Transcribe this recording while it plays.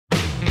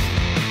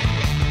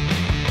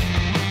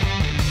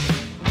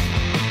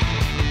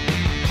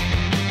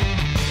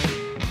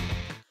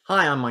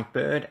Hi, I'm Mike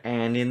Bird,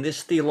 and in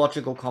this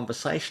theological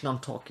conversation, I'm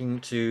talking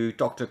to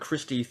Dr.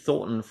 Christy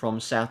Thornton from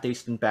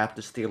Southeastern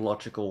Baptist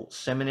Theological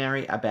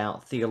Seminary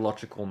about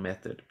theological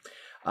method.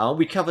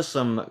 We cover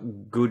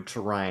some good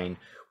terrain.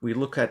 We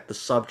look at the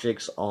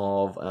subjects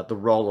of the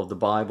role of the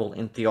Bible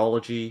in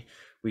theology.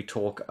 We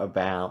talk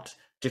about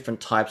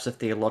different types of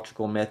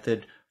theological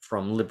method,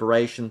 from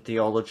liberation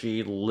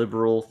theology,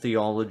 liberal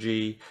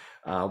theology.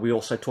 We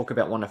also talk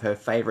about one of her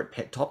favorite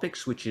pet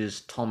topics, which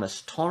is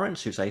Thomas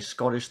Torrance, who's a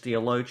Scottish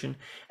theologian.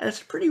 And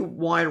it's a pretty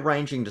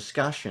wide-ranging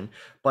discussion.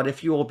 But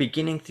if you're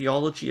beginning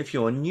theology, if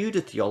you're new to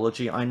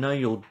theology, I know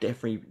you'll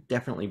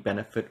definitely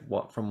benefit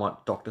from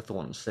what Dr.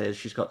 Thornton says.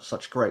 She's got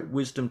such great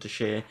wisdom to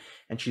share,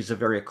 and she's a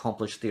very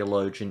accomplished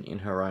theologian in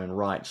her own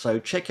right. So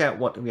check out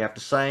what we have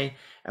to say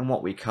and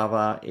what we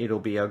cover. It'll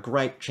be a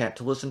great chat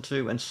to listen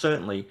to, and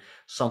certainly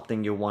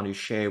something you'll want to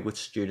share with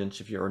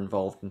students if you're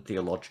involved in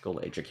theological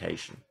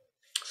education.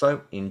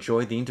 So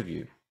enjoy the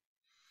interview.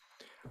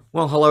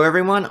 Well, hello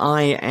everyone.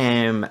 I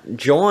am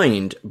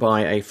joined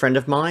by a friend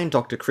of mine,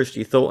 Dr.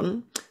 Christy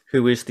Thornton,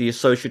 who is the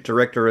Associate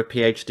Director of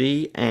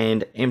PhD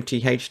and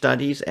MTH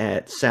Studies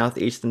at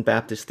Southeastern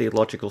Baptist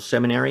Theological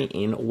Seminary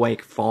in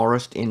Wake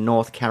Forest in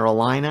North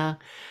Carolina.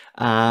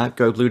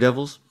 Go Blue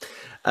Devils.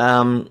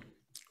 Well,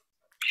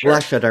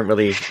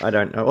 actually, I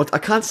don't know. I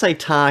can't say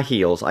Tar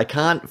Heels. I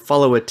can't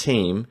follow a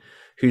team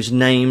who's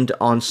named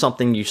on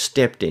something you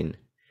stepped in.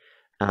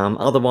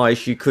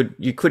 Otherwise, you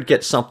could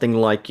get something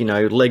like,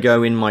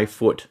 Lego in my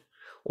foot,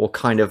 or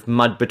kind of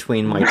mud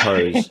between my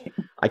toes.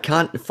 I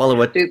can't follow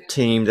a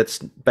team that's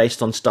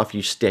based on stuff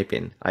you step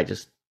in.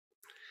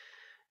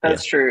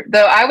 That's true.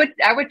 Though I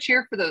would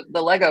cheer for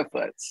the Lego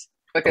foots,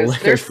 because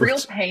there's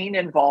real pain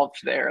involved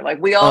there. Like,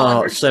 we all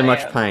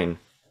understand.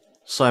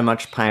 So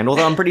much pain.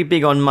 Although I'm pretty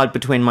big on mud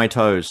between my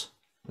toes.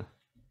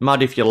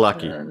 Mud if you're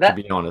lucky, to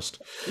be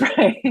honest.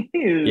 Right.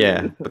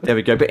 Yeah, but there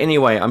we go. But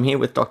anyway, I'm here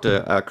with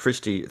Dr.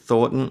 Christy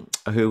Thornton,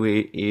 who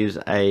is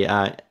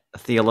a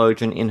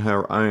theologian in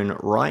her own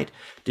right,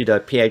 did a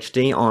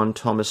PhD on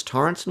Thomas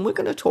Torrance, and we're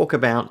going to talk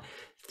about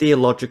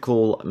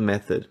theological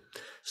method.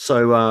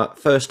 So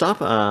first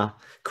up,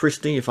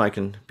 Christy, if I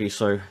can be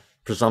so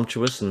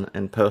presumptuous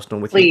and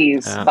personal with you.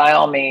 Please, by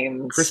all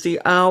means. Christy,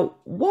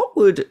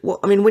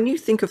 when you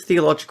think of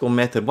theological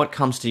method, what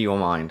comes to your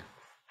mind?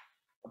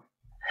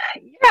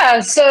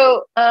 Yeah,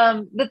 so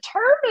the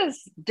term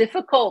is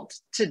difficult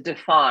to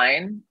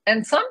define,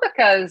 and some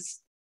because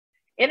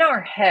in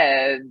our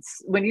heads,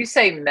 when you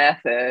say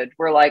method,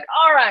 we're like,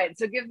 all right,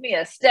 so give me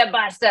a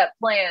step-by-step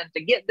plan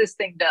to get this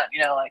thing done.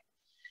 Like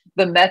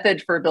the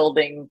method for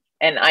building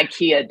an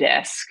IKEA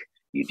desk.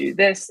 You do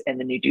this, and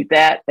then you do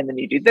that, and then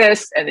you do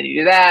this, and then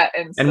you do that.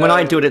 And when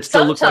I do it, it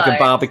still looks like a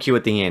barbecue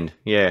at the end.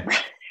 Yeah.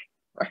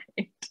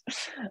 Right.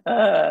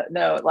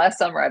 No, last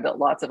summer I built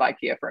lots of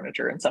IKEA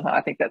furniture, and somehow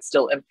I think that's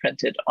still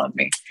imprinted on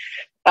me.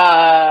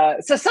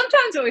 So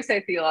sometimes when we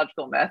say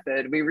theological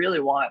method, we really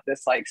want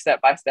this like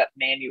step-by-step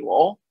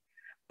manual,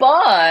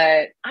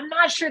 but I'm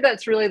not sure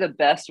that's really the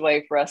best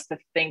way for us to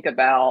think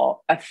about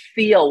a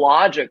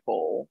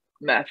theological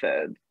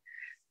method.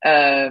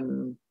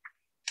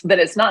 But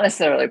it's not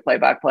necessarily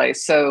play-by-play.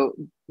 So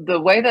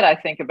the way that I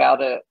think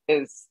about it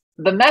is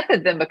the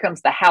method then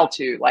becomes the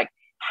how-to, like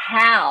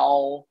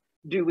how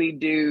do we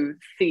do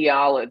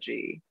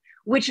theology?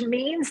 Which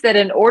means that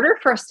in order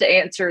for us to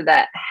answer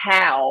that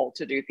how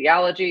to do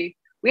theology,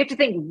 we have to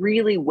think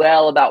really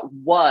well about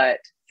what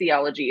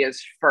theology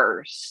is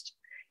first.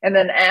 And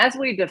then as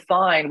we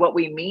define what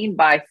we mean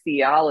by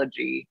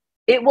theology,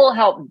 it will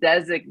help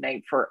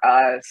designate for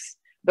us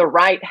the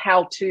right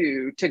how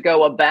to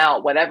go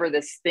about whatever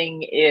this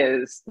thing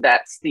is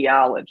that's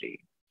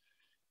theology.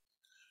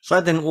 So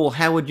then, well,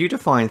 how would you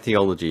define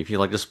theology if you're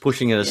like just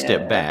pushing it a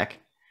step back?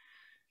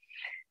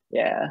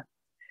 Yeah.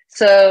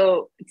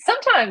 So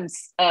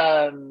sometimes,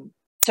 when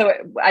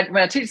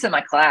I teach this in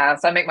my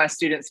class, I make my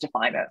students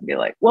define it and be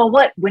like, well,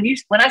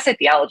 when I say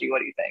theology, what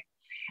do you think?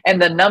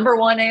 And the number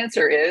one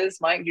answer is,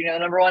 Mike, do you know the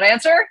number one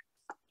answer?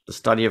 The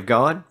study of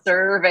God.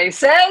 Survey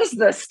says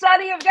the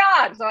study of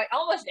God. So like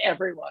almost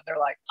everyone, they're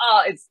like,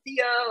 oh, it's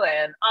theo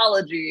and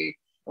ology.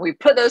 We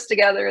put those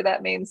together.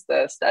 That means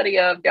the study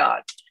of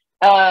God.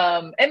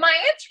 And my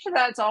answer to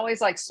that is always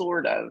like,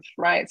 sort of,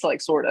 right? So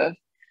like, sort of.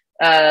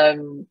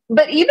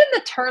 But even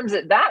the terms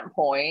at that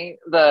point,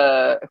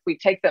 if we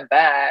take them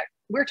back,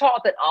 we're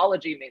taught that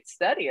ology means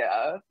study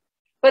of,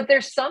 but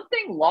there's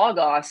something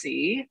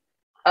logos-y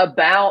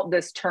about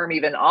this term,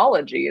 even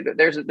ology, that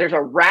there's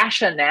a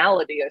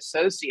rationality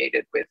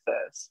associated with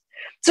this.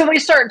 So when we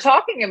start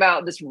talking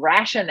about this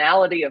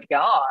rationality of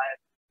God,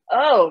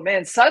 oh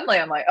man, suddenly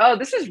I'm like, oh,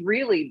 this is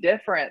really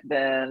different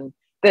than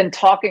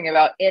talking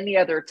about any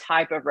other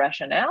type of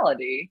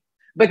rationality,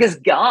 because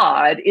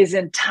God is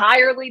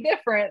entirely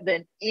different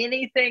than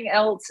anything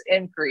else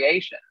in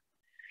creation.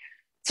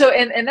 So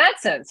in that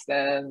sense,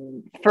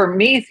 then, for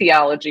me,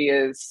 theology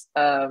is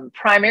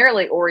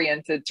primarily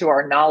oriented to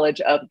our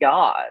knowledge of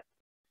God.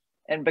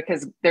 And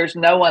because there's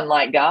no one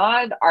like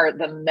God,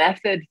 the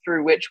method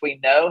through which we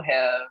know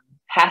him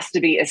has to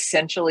be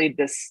essentially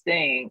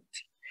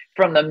distinct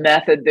from the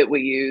method that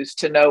we use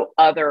to know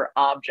other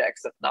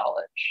objects of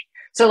knowledge.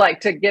 So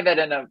like to give it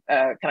in a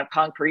kind of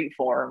concrete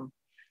form,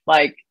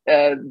 like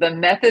the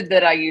method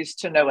that I use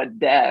to know a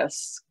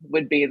desk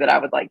would be that I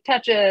would like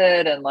touch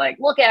it and like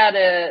look at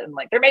it. And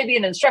like there may be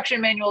an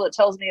instruction manual that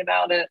tells me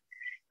about it.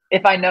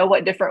 If I know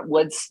what different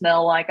woods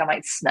smell like, I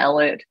might smell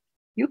it.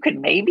 You could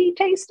maybe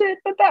taste it,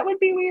 but that would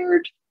be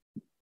weird.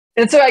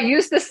 And so I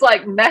use this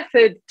like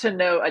method to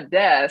know a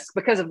desk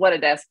because of what a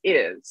desk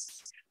is.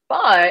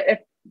 But if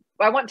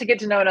I want to get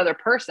to know another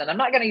person, I'm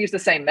not going to use the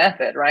same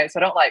method, right? So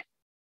I don't like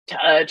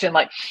touch and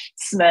like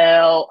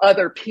smell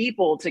other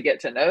people to get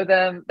to know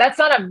them. That's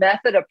not a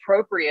method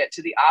appropriate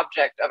to the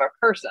object of a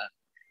person.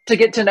 To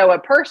get to know a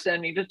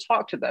person, you just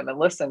talk to them and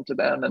listen to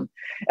them and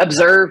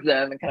observe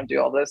them and kind of do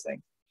all those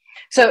things.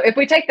 So if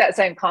we take that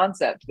same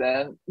concept,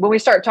 then when we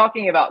start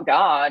talking about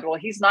God, well,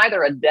 he's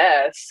neither a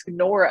desk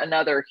nor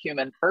another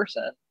human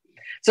person.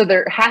 So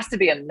there has to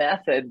be a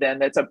method then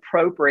that's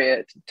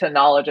appropriate to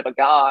knowledge of a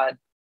God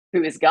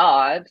who is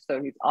God.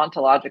 So he's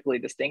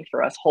ontologically distinct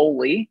for us,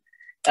 holy,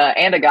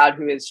 and a God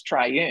who is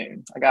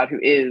triune, a God who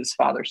is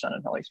Father, Son,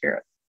 and Holy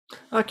Spirit.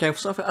 Okay,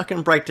 so if I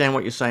can break down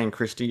what you're saying,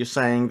 Christy, you're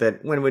saying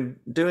that when we're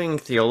doing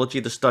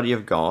theology, the study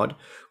of God,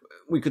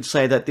 we could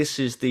say that this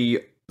is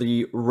the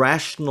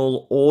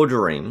rational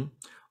ordering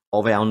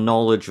of our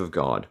knowledge of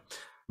God,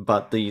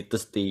 but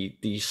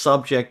the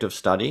subject of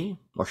study,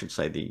 or I should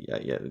say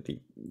the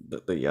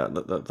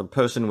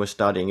person we're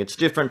studying, it's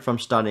different from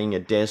studying a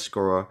desk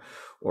or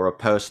a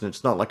person.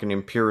 It's not like an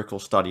empirical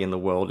study in the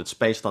world. It's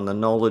based on the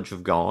knowledge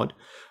of God.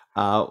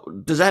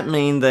 Does that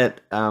mean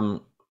that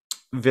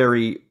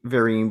very,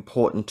 very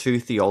important to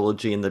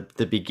theology in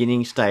the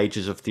beginning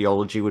stages of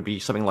theology would be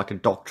something like a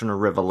doctrine of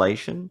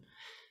revelation?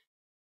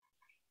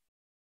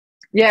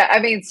 Yeah, I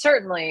mean,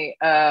 certainly,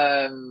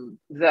 and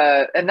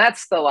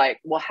that's the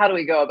like, well, how do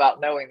we go about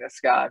knowing this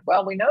God?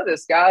 Well, we know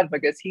this God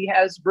because he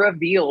has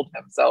revealed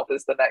himself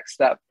is the next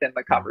step in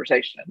the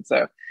conversation.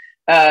 So,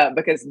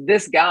 because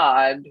this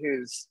God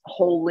who's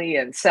holy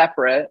and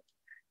separate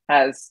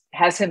has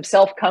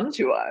himself come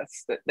to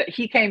us, that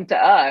he came to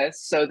us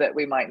so that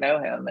we might know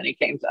him. And he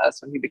came to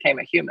us when he became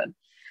a human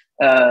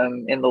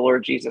in the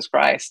Lord Jesus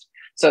Christ,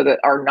 so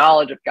that our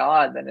knowledge of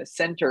God then is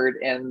centered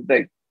in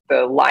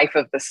the life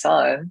of the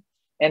Son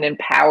and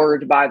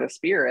empowered by the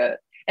Spirit.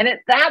 And at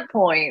that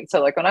point,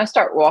 so like when I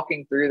start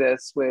walking through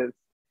this with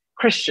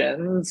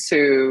Christians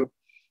who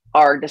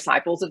are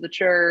disciples of the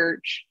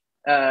church,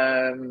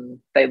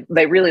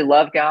 they really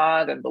love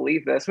God and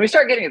believe this. When we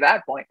start getting to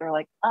that point, they're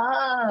like,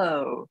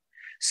 oh,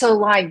 so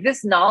like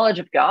this knowledge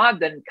of God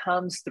then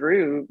comes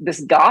through this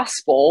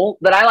gospel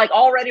that I like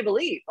already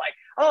believe. Like,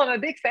 oh, I'm a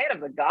big fan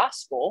of the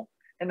gospel.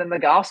 And then the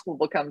gospel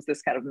becomes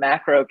this kind of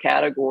macro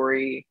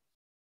category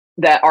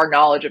that our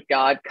knowledge of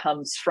God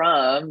comes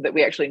from, that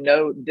we actually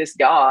know this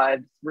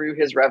God through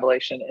his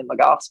revelation in the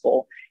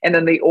gospel. And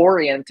then the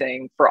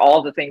orienting for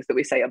all the things that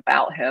we say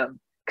about him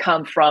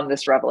come from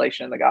this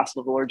revelation in the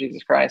gospel of the Lord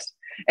Jesus Christ.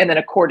 And then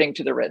according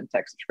to the written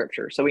text of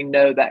scripture. So we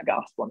know that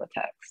gospel in the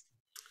text.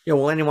 Yeah,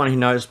 well, anyone who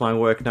knows my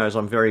work knows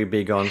I'm very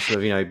big on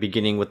sort of,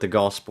 beginning with the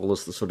gospel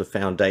as the sort of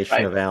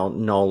foundation of our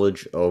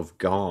knowledge of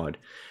God.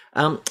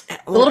 It's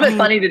a little bit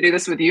funny to do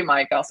this with you,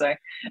 Mike, I'll say.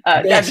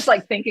 Yes. I'm just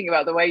like thinking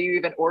about the way you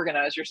even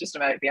organize your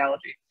systematic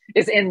theology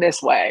is in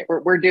this way.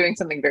 We're doing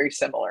something very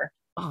similar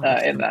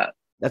in that.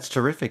 That's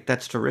terrific.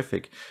 That's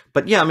terrific.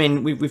 But yeah, I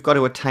mean, we've got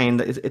to attain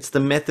that. It's the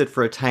method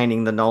for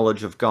attaining the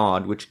knowledge of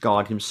God, which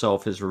God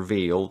himself has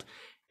revealed,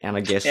 and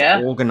I guess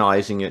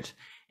organizing it.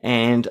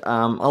 And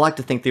I like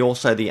to think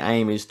the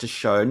aim is to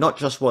show not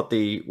just what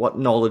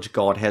knowledge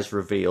God has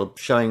revealed,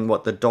 showing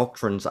what the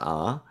doctrines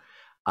are,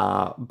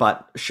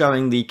 but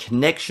showing the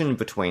connection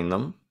between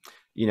them.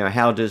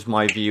 How does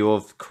my view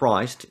of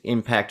Christ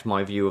impact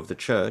my view of the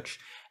church?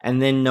 And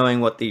then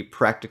knowing what the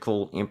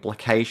practical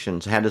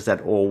implications, how does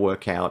that all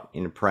work out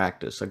in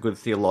practice? A good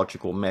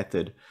theological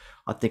method,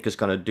 I think, is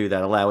going to do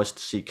that, allow us to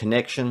see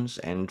connections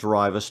and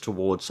drive us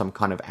towards some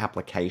kind of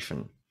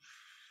application.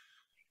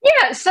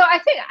 Yeah, so I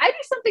think I do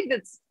something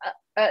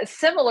that's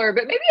similar,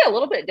 but maybe a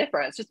little bit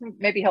different. It's just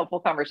maybe helpful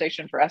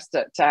conversation for us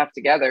to have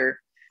together.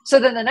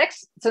 So then the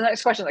next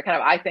question that kind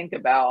of I think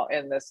about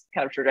in this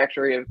kind of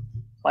trajectory of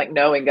like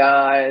knowing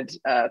God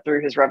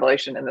through his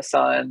revelation in the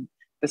Son,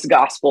 this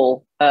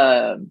gospel,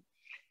 then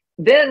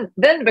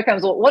it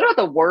becomes, well, what are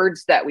the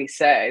words that we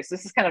say? So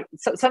this is kind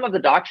of some of the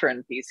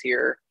doctrine piece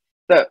here.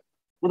 The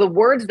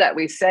words that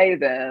we say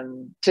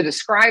then to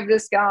describe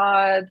this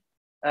God,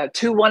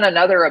 to one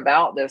another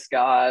about this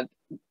God,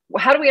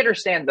 how do we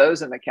understand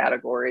those in the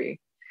category?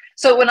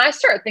 So when I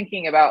start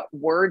thinking about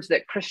words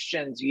that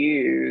Christians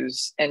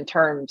use in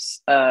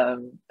terms of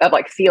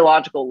like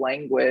theological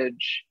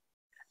language,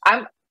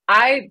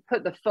 I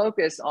put the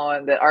focus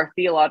on that our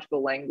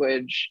theological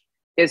language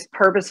is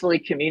purposefully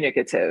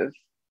communicative.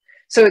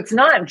 So it's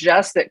not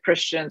just that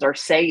Christians are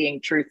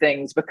saying true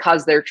things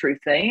because they're true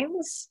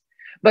things,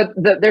 but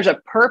there's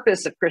a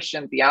purpose of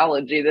Christian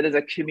theology that is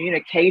a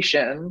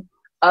communication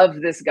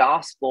of this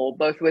gospel,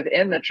 both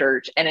within the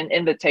church and an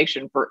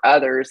invitation for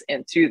others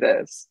into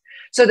this,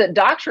 so that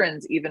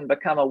doctrines even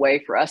become a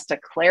way for us to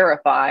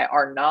clarify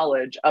our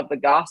knowledge of the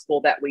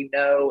gospel that we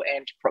know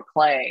and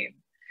proclaim.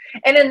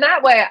 And in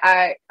that way,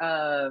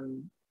 there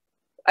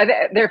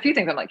are a few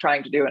things I'm like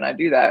trying to do, and I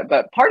do that.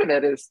 But part of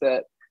it is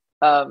that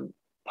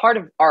part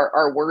of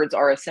our words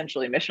are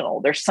essentially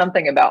missional. There's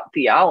something about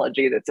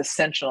theology that's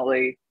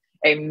essentially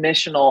a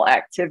missional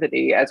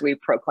activity as we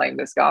proclaim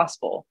this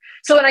gospel.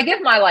 So when I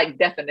give my like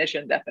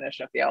definition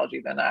of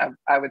theology, then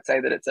I would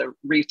say that it's a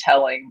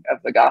retelling of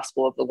the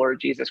gospel of the Lord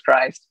Jesus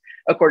Christ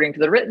according to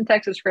the written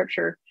text of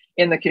Scripture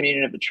in the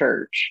communion of the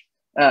church.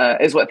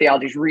 Is what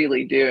theology is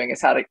really doing,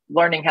 is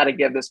learning how to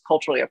give this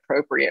culturally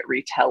appropriate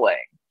retelling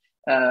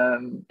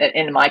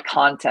in my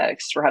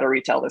context for how to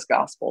retell this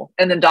gospel.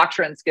 And then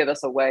doctrines give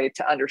us a way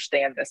to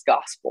understand this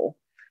gospel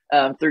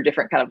through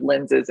different kind of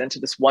lenses into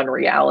this one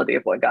reality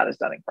of what God has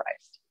done in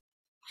Christ.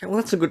 Well,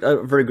 that's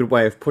a very good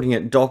way of putting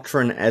it.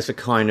 Doctrine as a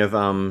kind of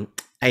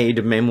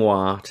aid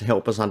memoir to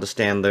help us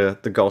understand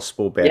the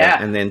gospel better,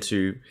 and then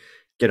to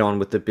get on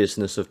with the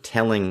business of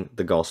telling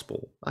the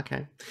gospel.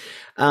 Okay.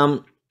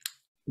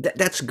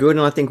 That's good,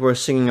 and I think we're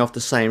singing off the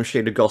same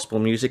sheet of gospel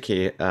music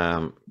here,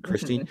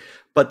 Christy. Mm-hmm.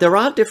 But there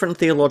are different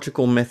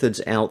theological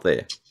methods out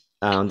there.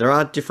 There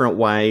are different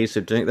ways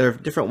of doing. There are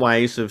different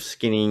ways of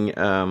skinning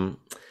a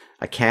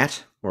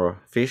cat or a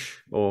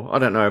fish, or I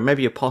don't know,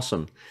 maybe a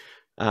possum.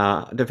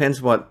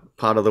 Depends what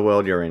part of the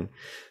world you're in.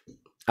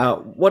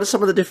 What are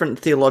some of the different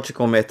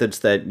theological methods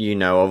that you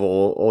know of,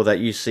 or that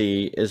you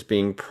see as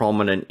being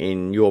prominent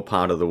in your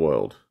part of the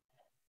world?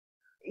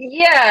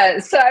 Yeah,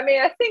 so I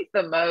mean, I think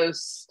the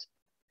most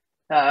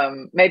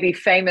maybe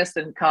famous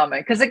and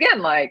common, because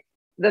again, like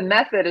the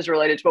method is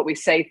related to what we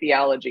say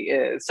theology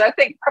is. So I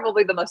think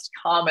probably the most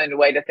common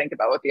way to think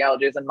about what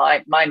theology is in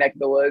my neck of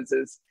the woods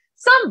is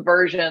some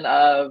version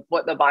of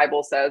what the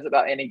Bible says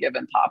about any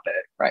given topic,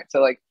 right?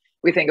 So like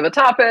we think of a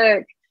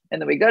topic,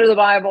 and then we go to the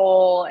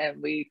Bible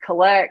and we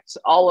collect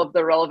all of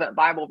the relevant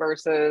Bible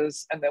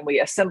verses, and then we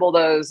assemble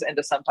those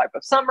into some type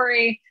of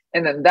summary.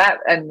 And then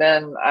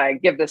I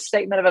give this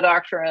statement of a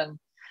doctrine.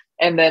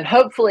 And then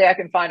hopefully I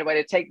can find a way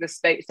to take this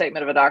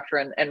statement of a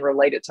doctrine and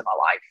relate it to my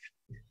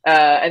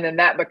life. And then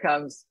that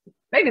becomes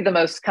maybe the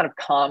most kind of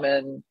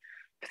common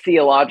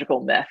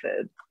theological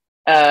method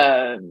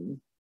that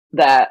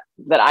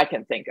I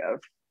can think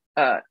of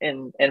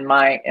in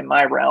my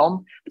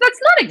realm. But that's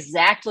not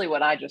exactly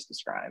what I just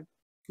described.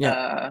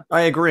 Yeah,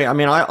 I agree. I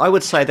mean, I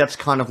would say that's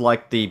kind of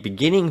like the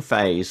beginning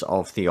phase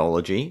of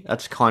theology.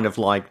 That's kind of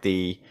like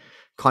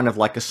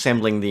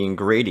assembling the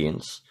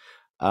ingredients.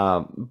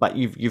 But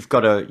you've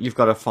got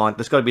to find,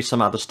 there's got to be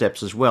some other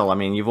steps as well. I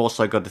mean, you've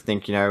also got to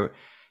think, how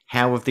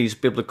have these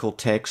biblical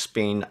texts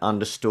been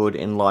understood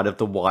in light of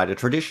the wider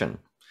tradition?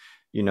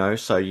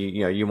 So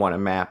you want to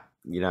map,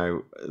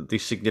 the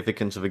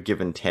significance of a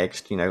given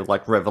text,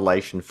 like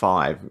Revelation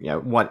 5,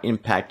 what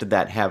impact did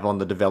that have on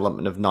the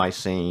development of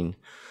Nicene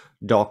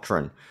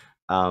doctrine?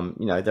 There are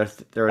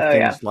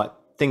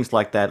things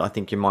like that I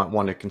think you might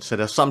want to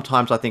consider.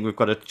 Sometimes I think we've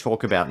got to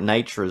talk about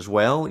nature as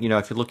well.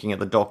 If you're looking at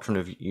the doctrine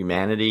of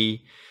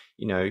humanity,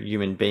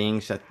 human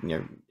beings, that,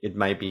 it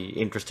may be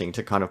interesting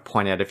to kind of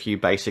point out a few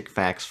basic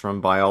facts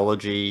from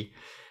biology,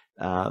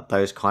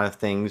 those kind of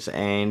things.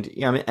 And,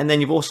 and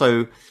then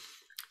the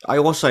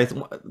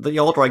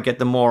older I get,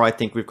 the more I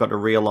think we've got to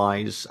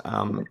realize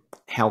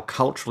how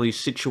culturally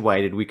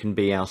situated we can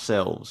be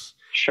ourselves.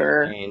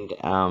 Sure.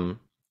 And,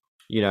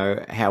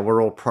 how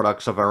we're all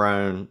products of our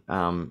own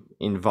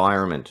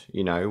environment.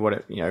 What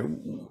are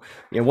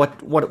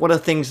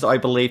things that I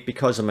believe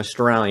because I'm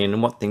Australian,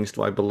 and what things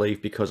do I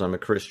believe because I'm a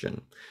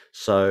Christian?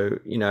 So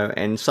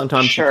and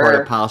sometimes you try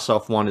to pass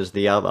off one as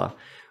the other,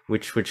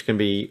 which can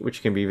be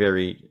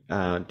very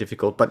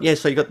difficult. But yeah,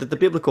 so you got the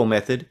biblical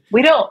method.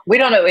 We don't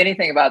know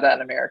anything about that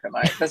in America,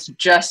 Mike. That's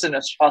just an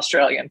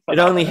Australian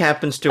phenomenon. It only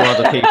happens to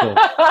other people.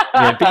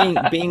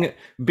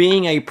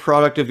 Being a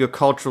product of your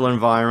cultural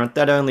environment,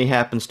 that only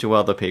happens to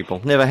other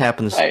people. Never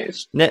happens. Right.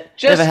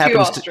 Never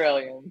happens to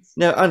Australians.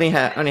 No, only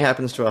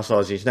happens to us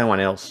Aussies. No one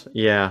else.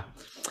 Yeah.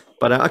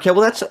 But okay,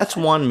 well that's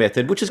one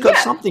method, which has got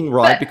something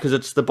right, because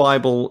it's the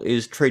Bible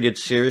is treated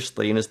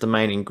seriously and is the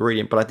main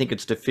ingredient, but I think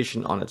it's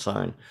deficient on its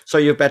own. So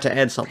you're about to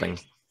add something.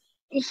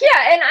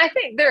 Yeah, and I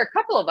think there are a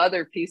couple of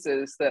other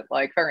pieces that,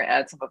 like, if I'm going to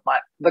add some of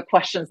the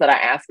questions that I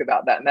ask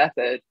about that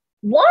method.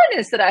 One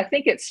is that I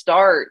think it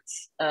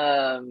starts,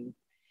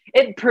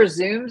 it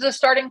presumes a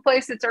starting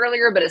place that's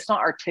earlier, but it's not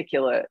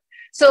articulate.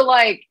 So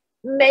like,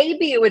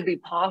 maybe it would be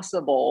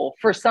possible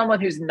for someone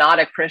who's not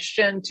a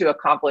Christian to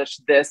accomplish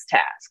this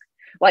task.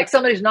 Like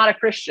somebody who's not a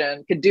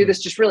Christian could do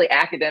this just really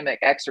academic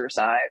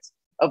exercise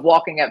of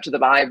walking up to the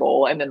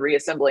Bible and then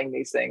reassembling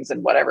these things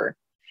and whatever.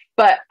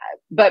 But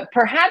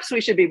perhaps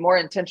we should be more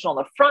intentional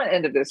on the front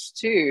end of this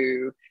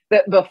too,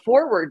 that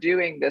before we're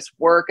doing this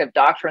work of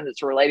doctrine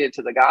that's related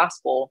to the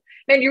gospel,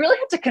 man, you really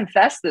have to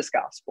confess this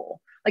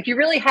gospel. Like you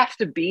really have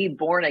to be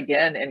born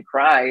again in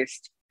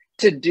Christ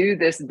to do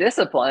this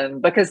discipline,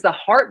 because the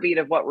heartbeat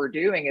of what we're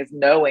doing is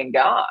knowing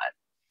God.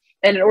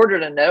 And in order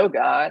to know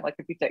God, like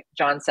if you take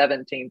John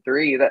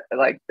 17:3,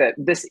 that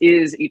this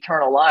is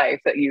eternal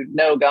life, that you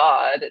know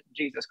God,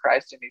 Jesus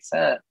Christ, whom he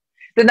sent,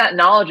 then that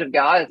knowledge of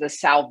God is a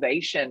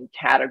salvation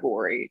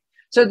category.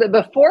 So that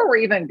before we're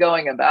even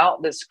going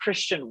about this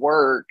Christian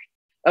work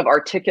of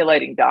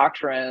articulating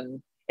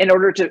doctrine in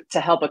order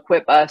to help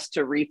equip us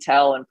to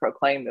retell and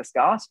proclaim this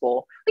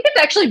gospel, we have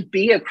to actually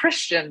be a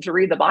Christian to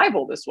read the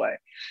Bible this way.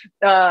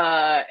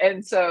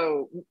 And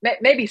so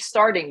maybe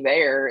starting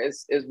there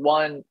is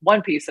one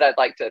piece that I'd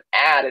like to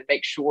add and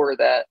make sure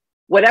that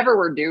whatever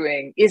we're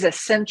doing is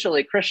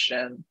essentially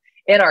Christian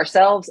in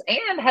ourselves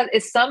and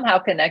is somehow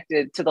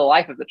connected to the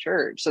life of the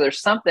church. So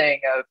there's something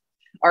of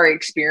our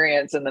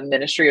experience in the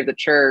ministry of the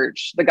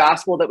church, the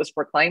gospel that was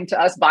proclaimed to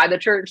us by the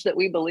church that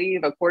we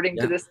believe according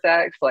to this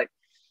text. Like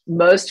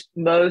most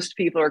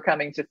people are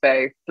coming to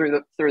faith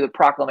through the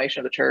proclamation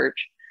of the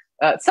church.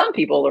 Some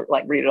people are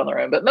like read it on their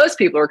own, but most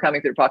people are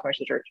coming through the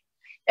proclamation of the church.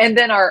 And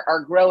then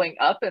are growing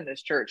up in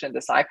this church and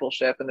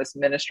discipleship and this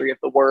ministry of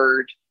the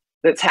word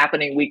that's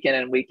happening week in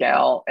and week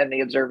out, and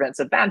the observance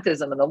of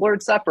baptism and the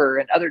Lord's Supper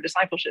and other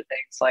discipleship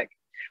things. Like,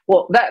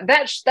 well,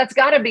 that's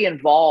got to be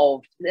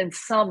involved in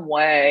some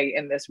way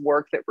in this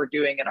work that we're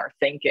doing in our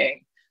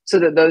thinking, so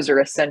that those are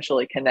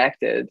essentially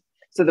connected,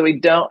 so that we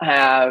don't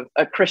have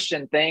a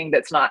Christian thing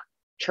that's not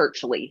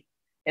churchly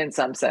in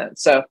some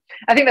sense. So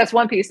I think that's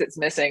one piece that's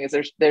missing, is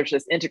there's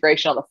this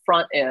integration on the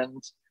front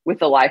end with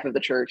the life of the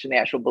church and the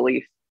actual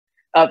belief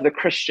of the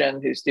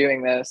Christian who's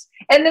doing this.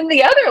 And then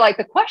the other, like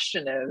the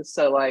question is,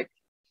 so like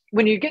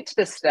when you get to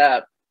this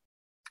step,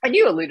 and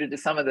you alluded to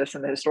some of this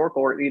in the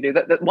historical work that you do,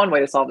 that one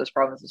way to solve this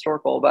problem is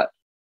historical, but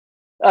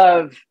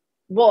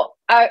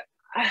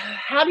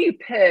how do you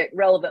pick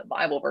relevant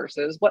Bible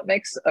verses? What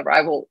makes a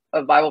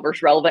Bible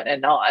verse relevant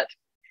and not?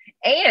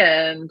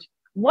 And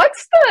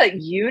what's the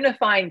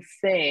unifying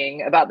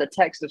thing about the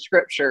text of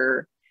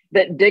Scripture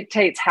that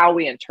dictates how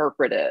we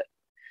interpret it?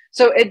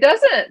 So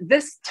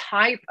this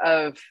type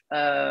of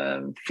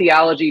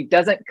theology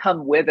doesn't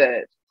come with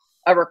it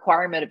a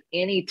requirement of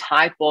any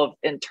type of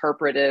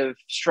interpretive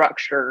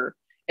structure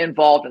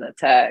involved in the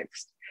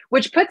text,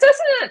 which puts us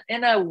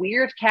in a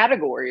weird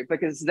category,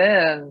 because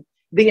then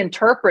the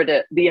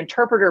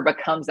interpreter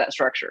becomes that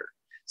structure.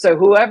 So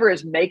whoever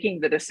is making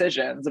the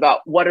decisions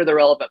about what are the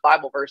relevant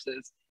Bible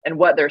verses and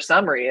what their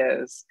summary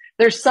is,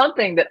 there's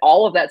something that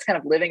all of that's kind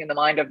of living in the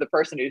mind of the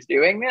person who's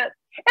doing it.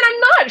 And I'm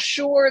not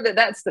sure that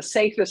that's the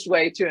safest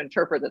way to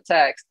interpret the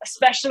text,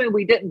 especially when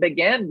we didn't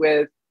begin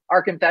with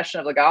our confession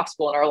of the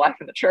gospel and our life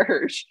in the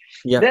church.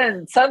 Yep.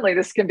 Then suddenly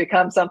this can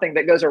become something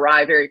that goes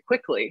awry very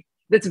quickly.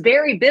 That's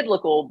very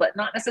biblical, but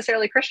not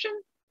necessarily Christian.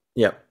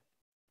 Yep.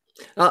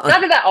 Not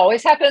that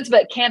always happens,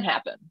 but it can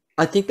happen.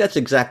 I think that's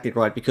exactly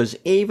right, because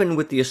even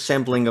with the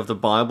assembling of the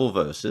Bible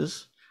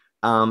verses,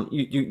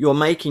 you're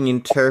making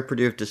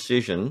interpretive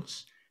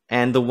decisions,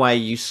 and the way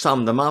you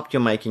sum them up,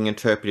 you're making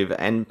interpretive.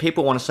 And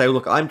people want to say,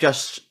 look, I'm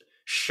just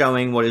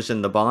showing what is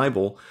in the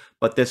Bible,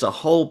 but there's a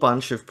whole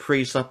bunch of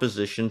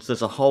presuppositions,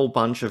 there's a whole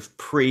bunch of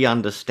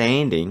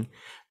pre-understanding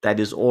that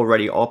is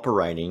already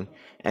operating.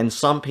 And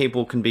some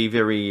people can be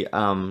very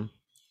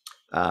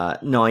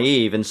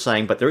naive in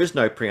saying, but there is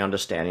no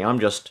pre-understanding. I'm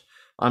just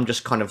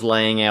kind of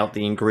laying out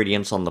the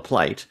ingredients on the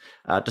plate,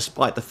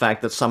 despite the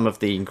fact that some of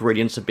the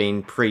ingredients have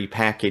been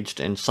pre-packaged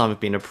and some have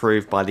been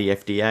approved by the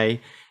FDA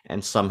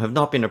and some have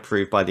not been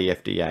approved by the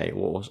FDA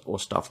or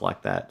stuff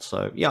like that.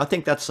 So yeah, I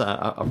think that's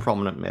a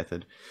prominent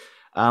method.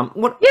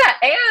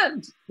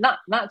 And not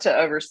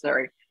to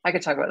sorry, I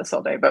could talk about this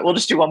all day, but we'll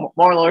just do one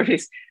more little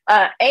piece.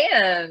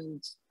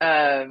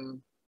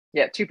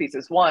 Two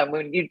pieces. One,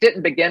 when you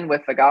didn't begin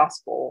with the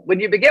gospel, when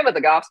you begin with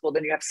the gospel,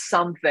 then you have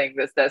something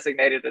that's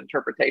designated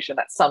interpretation.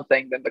 That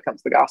something then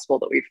becomes the gospel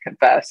that we've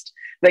confessed,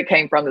 that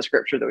came from the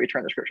Scripture, that we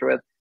turn the Scripture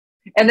with.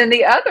 And then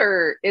the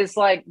other is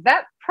like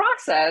that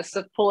process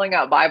of pulling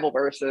out Bible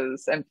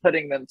verses and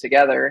putting them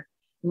together.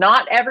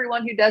 Not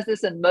everyone who does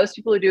this, and most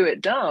people who do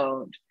it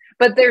don't.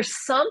 But there's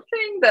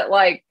something that,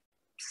 like,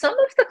 some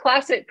of the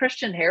classic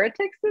Christian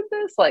heretics did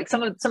this, like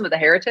some of the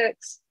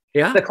heretics,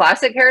 the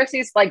classic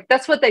heresies, like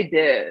that's what they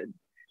did.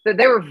 That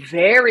they were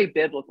very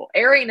biblical.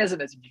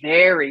 Arianism is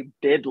very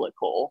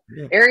biblical.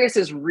 Yeah. Arius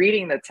is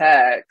reading the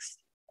text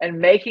and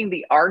making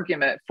the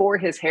argument for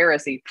his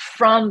heresy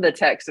from the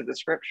text of the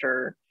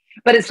Scripture,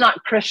 but it's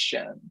not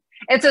Christian.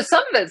 And so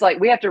some of it's like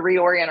we have to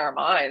reorient our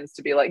minds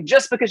to be like,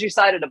 just because you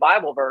cited a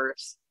Bible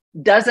verse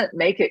doesn't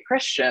make it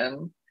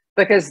Christian,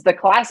 because the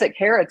classic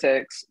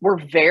heretics were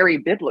very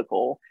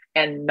biblical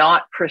and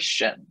not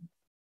Christian.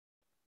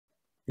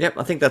 Yep,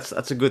 I think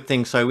that's a good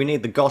thing. So we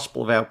need the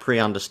gospel without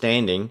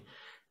pre-understanding,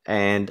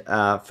 and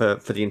for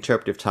the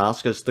interpretive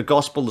task, because the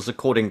gospel is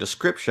according to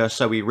Scripture,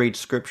 so we read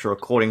Scripture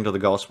according to the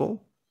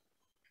gospel.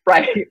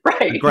 Right.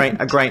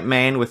 A great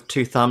man with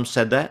two thumbs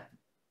said that.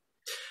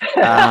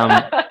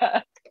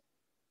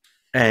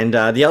 And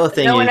the other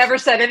thing, no one ever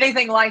said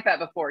anything like that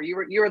before. You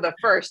were the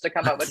first to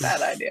come up with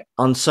that idea.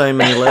 On so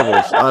many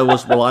levels. I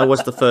was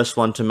the first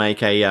one to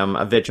make a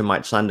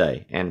Vegemite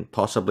sundae, and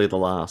possibly the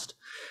last.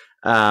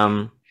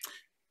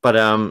 But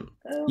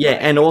Oh yeah, my.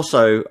 and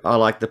also I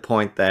like the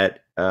point that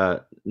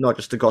not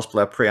just the gospel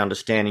our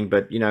pre-understanding,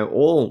 but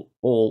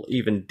all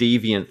even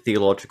deviant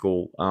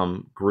theological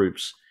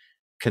groups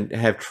can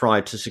have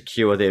tried to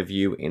secure their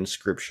view in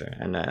Scripture,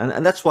 and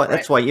that's why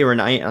Right.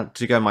 Irenaeus,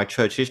 to go my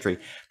church history,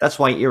 that's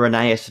why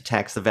Irenaeus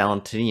attacks the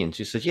Valentinians.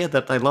 He says, yeah,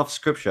 that they love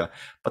Scripture,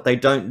 but they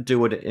don't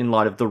do it in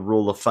light of the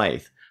rule of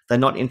faith. They're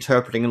not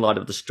interpreting in light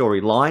of the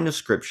storyline of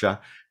Scripture.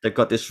 They've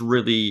got this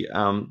really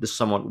this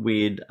somewhat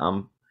weird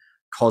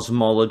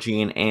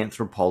cosmology and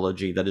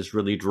anthropology that is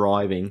really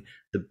driving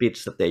the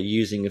bits that they're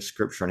using of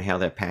Scripture and how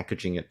they're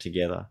packaging it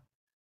together.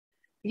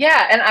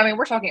 Yeah, and I mean,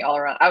 we're talking all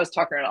around. I was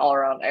talking all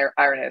around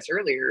Irenaeus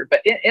earlier,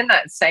 but in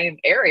that same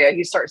area,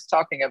 he starts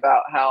talking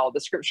about how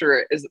the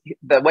Scripture is,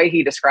 the way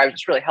he describes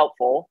it's really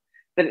helpful.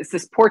 That it's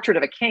this portrait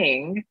of a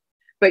king,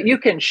 but you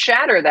can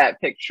shatter that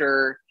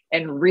picture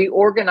and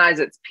reorganize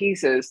its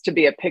pieces to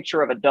be a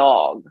picture of a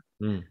dog.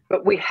 Mm.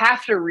 But we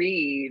have to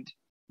read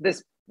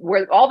this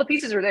where all the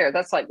pieces are there.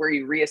 That's like where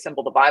you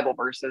reassemble the Bible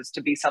verses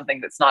to be something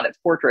that's not its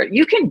portrait.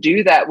 You can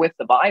do that with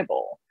the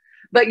Bible,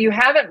 but you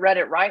haven't read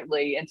it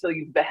rightly until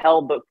you've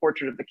beheld the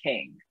portrait of the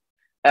king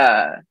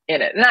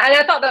in it. And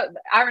I thought that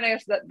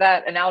Irenaeus,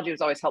 that analogy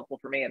was always helpful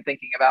for me in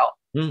thinking about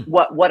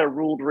what a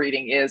ruled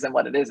reading is and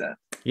what it isn't.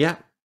 Yeah,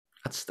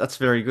 that's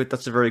very good.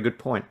 That's a very good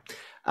point.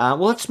 Well,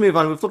 let's move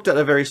on. We've looked at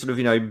a very sort of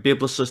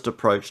biblicist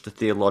approach to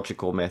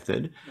theological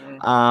method.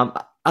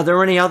 Are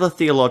there any other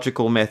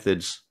theological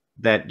methods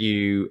that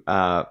you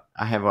have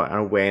an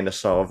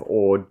awareness of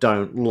or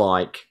don't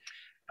like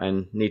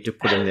and need to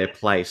put in their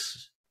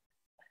place?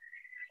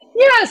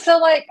 Yeah, so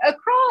like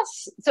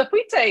so if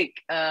we take,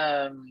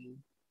 I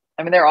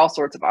mean, there are all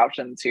sorts of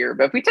options here,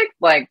 but if we take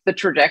like the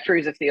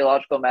trajectories of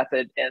theological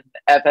method in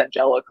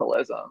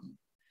evangelicalism,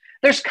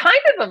 there's kind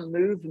of a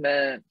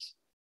movement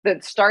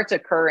that starts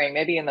occurring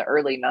maybe in the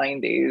early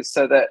 90s.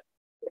 So that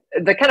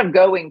the kind of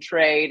going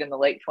trade in the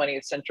late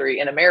 20th century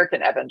in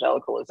American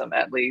evangelicalism,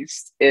 at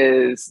least,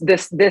 is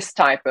this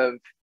type of,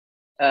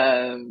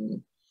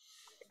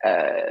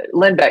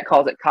 Lindbeck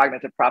calls it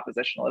cognitive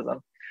propositionalism.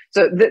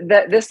 So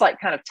this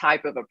like kind of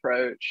type of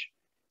approach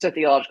to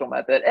theological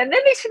method. And then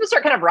these people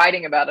start kind of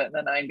writing about it in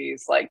the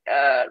 90s. Like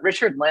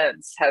Richard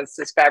Lentz has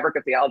this Fabric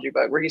of Theology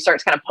book where he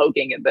starts kind of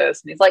poking at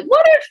this. And he's like,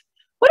 what if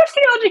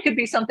theology could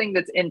be something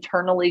that's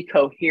internally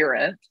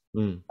coherent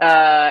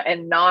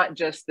and not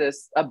just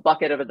a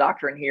bucket of a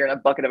doctrine here and a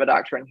bucket of a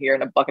doctrine here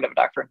and a bucket of a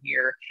doctrine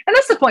here. And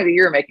that's the point that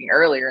you were making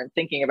earlier in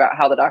thinking about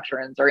how the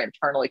doctrines are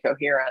internally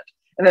coherent.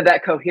 And then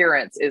that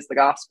coherence is the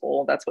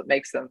gospel. That's what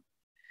makes them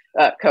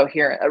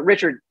coherent.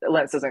 Richard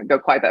Lentz doesn't go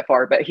quite that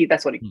far, but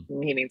that's what he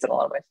means in a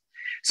lot of ways.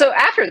 So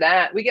after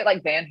that, we get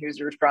like Van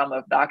Hooser's drama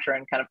of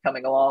doctrine kind of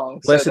coming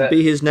along. Blessed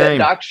be his name.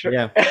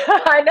 Yeah.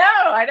 I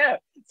know.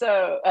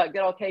 So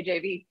good old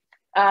KJV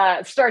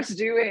starts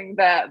doing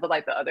that, but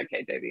like the other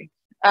KJV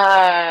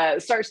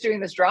starts doing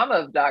this drama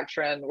of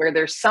doctrine where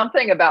there's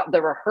something about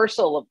the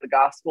rehearsal of the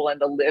gospel and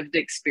the lived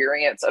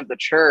experience of the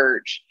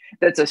church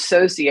that's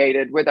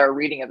associated with our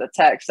reading of the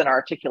text and our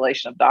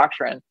articulation of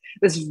doctrine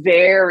that's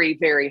very,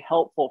 very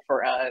helpful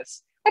for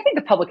us. I think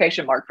the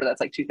publication mark for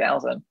that's like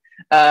 2000.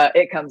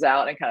 It comes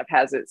out and kind of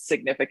has its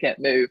significant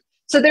move.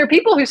 So there are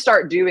people who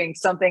start doing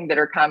something that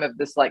are kind of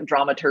this like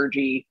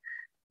dramaturgy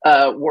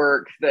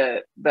work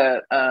that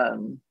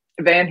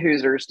Van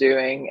Hooser's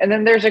doing. And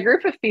then there's a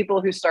group of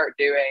people who start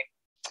doing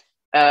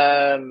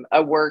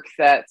a work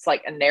that's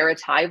like a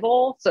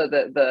narratival. So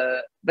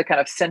the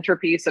kind of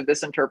centerpiece of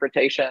this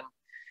interpretation,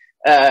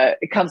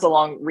 it comes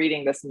along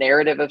reading this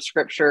narrative of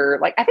scripture.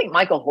 Like I think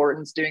Michael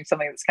Horton's doing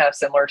something that's kind of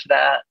similar to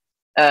that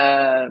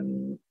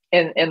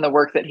in the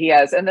work that he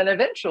has. And then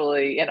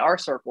eventually in our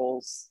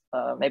circles,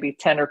 maybe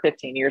 10 or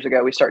 15 years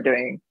ago, we start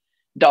doing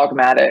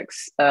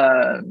dogmatics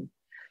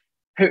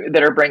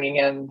that are bringing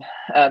in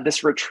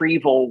this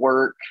retrieval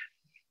work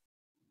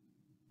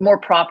more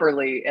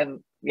properly.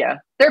 And yeah,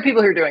 there are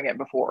people who are doing it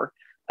before,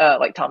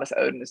 like Thomas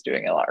Oden is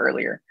doing it a lot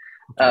earlier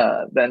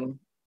than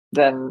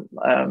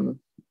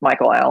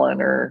Michael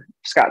Allen or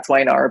Scott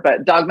Swain are.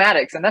 But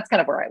dogmatics, and that's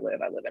kind of where I live.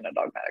 I live in a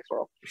dogmatics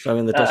world. So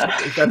in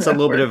that's a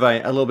little bit of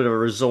a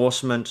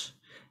resourcement,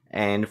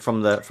 and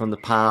from the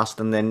past,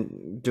 and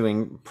then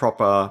doing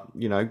proper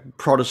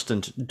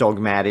Protestant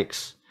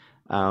dogmatics,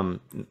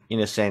 in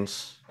a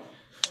sense.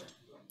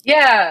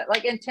 Yeah,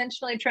 like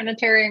intentionally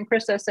Trinitarian,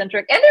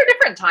 Christocentric. And there are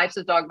different types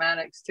of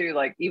dogmatics too.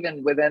 Like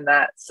even within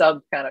that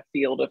sub kind of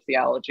field of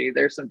theology,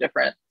 there's some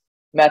different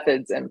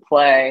methods in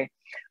play.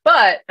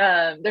 But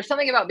there's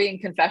something about being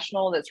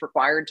confessional that's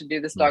required to do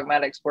this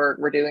dogmatics work.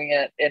 We're doing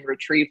it in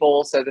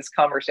retrieval. So this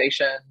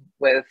conversation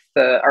with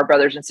our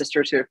brothers and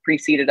sisters who have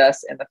preceded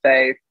us in the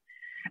faith.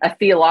 A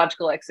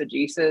theological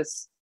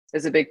exegesis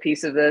is a big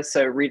piece of this.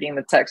 So reading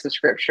the text of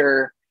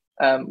scripture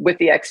with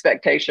the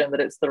expectation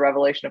that it's the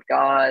revelation of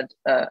God,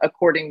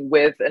 according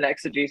with an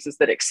exegesis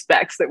that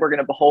expects that we're going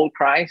to behold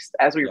Christ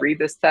as we read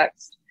this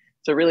text.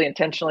 So really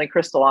intentionally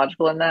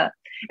Christological in that.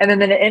 And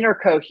then an inner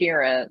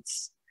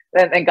coherence,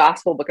 and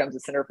gospel becomes the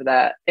center for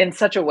that in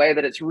such a way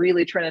that it's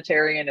really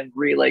Trinitarian and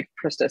really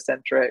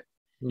Christocentric.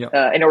 Yep.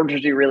 in order to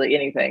do really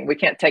anything. We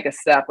can't take a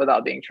step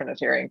without being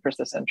Trinitarian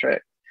Christocentric,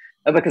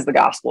 because the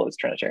gospel is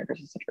Trinitarian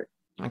Christocentric.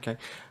 Okay,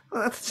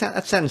 well,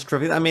 that sounds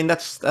trivial. I mean,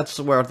 that's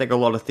where I think a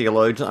lot of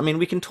theologians. I mean,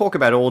 we can talk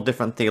about all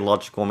different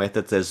theological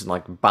methods. There's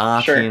like Sure.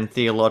 Bartian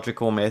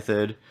theological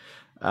method.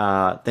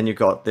 Then you've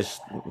got this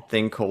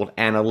thing called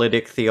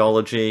analytic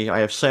theology. I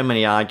have so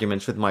many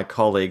arguments with my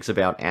colleagues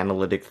about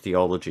analytic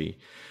theology.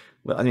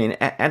 Well, I mean,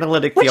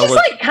 analytic Which theology.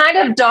 is like kind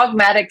of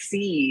dogmatic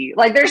C.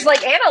 Like there's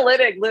like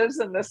analytic lives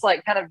in this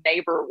like kind of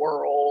neighbor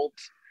world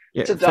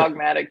to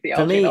dogmatic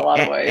theology for me, in a lot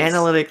of ways.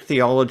 analytic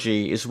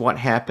theology is what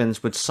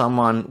happens with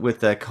someone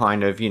with a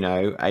kind of,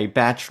 a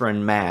bachelor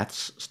in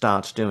maths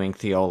starts doing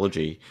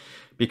theology.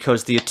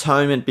 Because the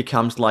atonement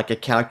becomes like a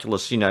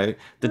calculus, the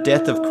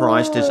death of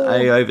Christ is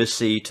A over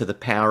C to the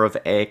power of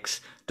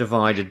X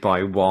divided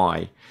by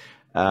Y.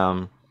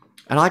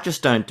 And I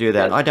just don't do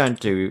that. I don't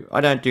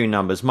do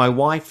numbers. My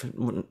wife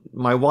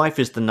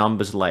is the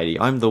numbers lady.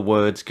 I'm the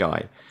words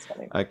guy.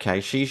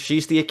 Okay,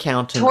 she's the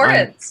accountant.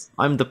 Torrance.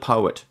 I'm the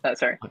poet. Oh,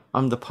 sorry.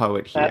 I'm the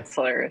poet here. That's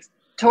hilarious.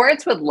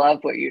 Torrance would love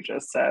what you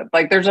just said.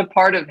 Like there's a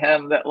part of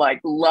him that like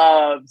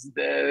loves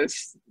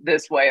this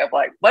way of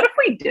like, what if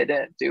we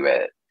didn't do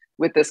it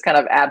with this kind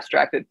of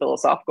abstracted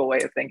philosophical way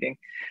of thinking?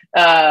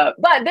 But a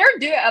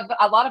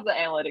lot of the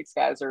analytics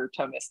guys are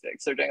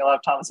Thomistics. They're doing a lot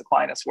of Thomas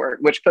Aquinas work,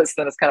 which puts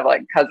them as kind of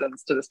like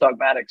cousins to this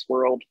dogmatics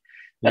world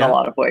in a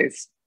lot of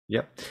ways.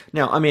 Yep.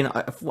 Now, I mean,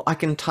 I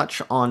can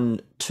touch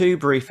on two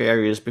brief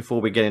areas before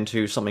we get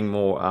into something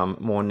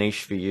more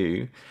niche for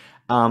you.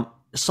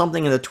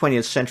 Something in the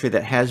 20th century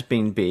that has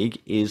been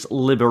big is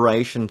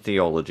liberation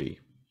theology.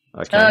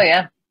 Okay. Oh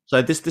yeah.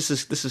 So this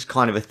is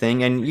kind of a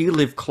thing, and you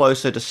live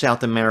closer to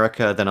South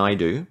America than I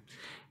do,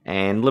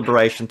 and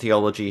liberation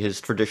theology has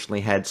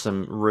traditionally had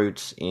some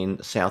roots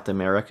in South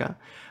America.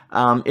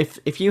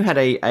 If you had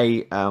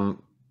a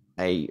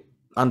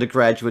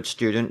undergraduate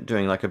student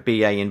doing like a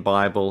BA in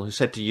Bible who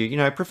said to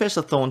you,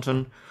 Professor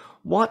Thornton,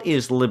 what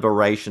is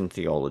liberation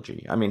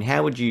theology? I mean,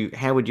 how would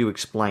you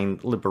explain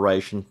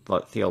liberation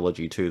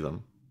theology to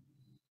them?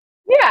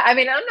 Yeah, I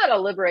mean, I'm not a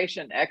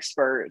liberation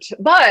expert,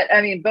 but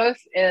I mean, both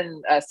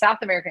in a South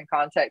American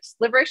context,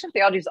 liberation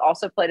theology has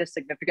also played a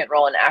significant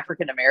role in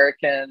African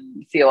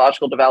American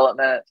theological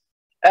development,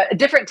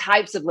 different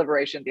types of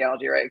liberation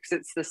theology, right? Because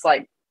it's this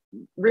like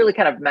really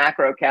kind of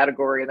macro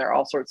category, and there are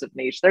all sorts of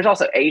niche. There's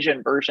also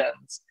Asian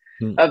versions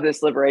of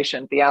this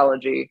liberation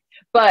theology,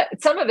 but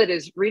some of it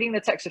is reading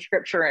the text of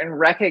scripture and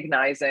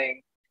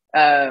recognizing.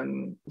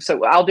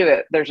 So I'll do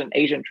it. There's an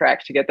Asian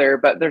track to get there,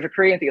 but there's a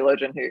Korean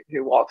theologian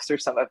who walks through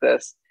some of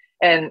this.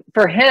 And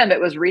for him,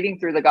 it was reading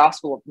through the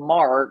Gospel of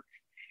Mark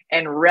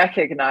and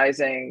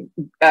recognizing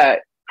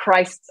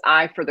Christ's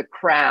eye for the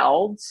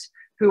crowds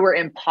who were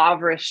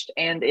impoverished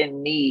and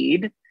in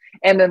need.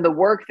 And then the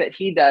work that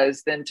he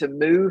does then to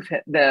move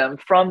them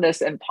from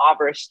this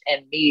impoverished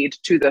and need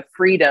to the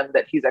freedom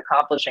that he's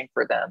accomplishing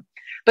for them.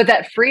 But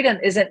that freedom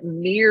isn't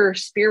mere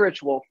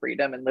spiritual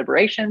freedom in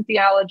liberation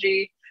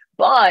theology,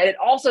 but it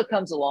also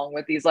comes along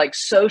with these like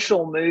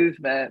social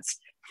movements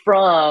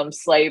from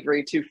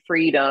slavery to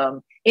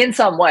freedom in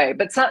some way.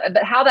 But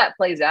how that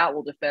plays out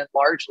will depend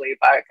largely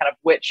by kind of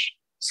which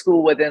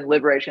school within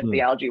liberation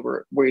theology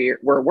we're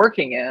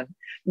working in.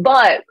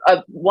 But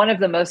one of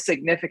the most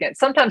significant,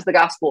 sometimes the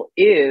gospel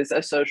is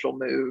a social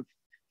move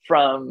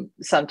from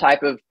some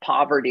type of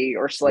poverty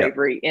or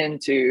slavery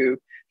into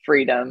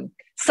freedom.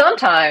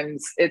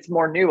 Sometimes it's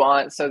more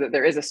nuanced, so that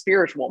there is a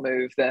spiritual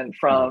move then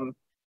from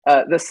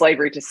the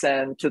slavery to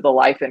sin to the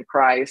life in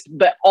Christ,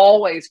 but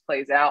always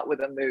plays out with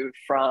a move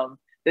from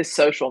this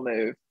social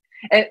move.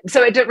 And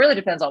so it really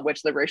depends on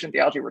which liberation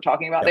theology we're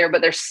talking about there,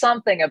 but there's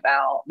something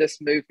about this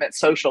movement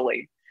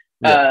socially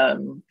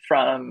from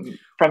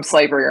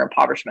slavery or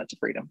impoverishment to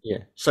freedom. Yeah.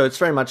 So it's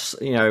very much,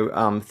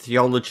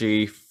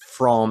 theology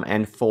from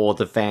and for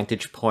the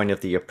vantage point of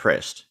the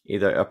oppressed,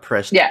 either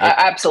oppressed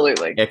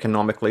absolutely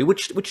economically,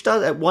 which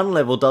does at one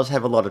level does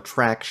have a lot of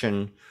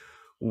traction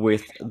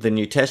with the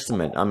New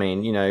Testament. I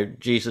mean,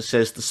 Jesus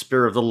says, the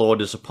Spirit of the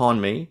Lord is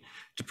upon me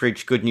to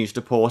preach good news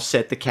to poor,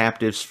 set the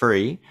captives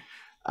free,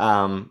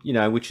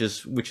 which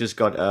has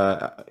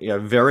got,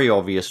 very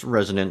obvious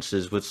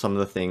resonances with some of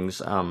the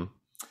things,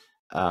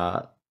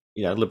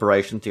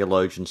 liberation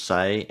theologians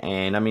say.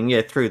 And I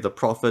mean, through the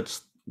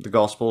prophets, the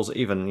Gospels,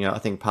 even, I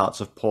think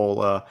parts of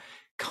Paul are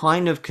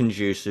kind of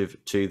conducive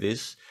to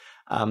this.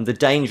 The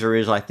danger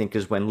is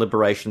when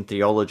liberation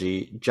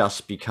theology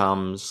just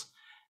becomes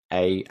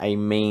a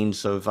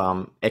means of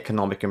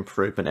economic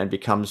improvement and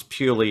becomes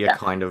purely a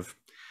kind of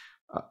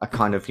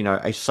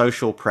a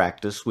social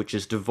practice, which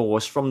is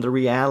divorced from the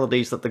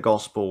realities that the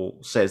gospel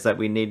says, that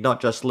we need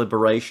not just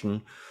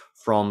liberation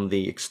from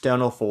the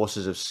external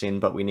forces of sin,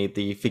 but we need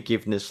the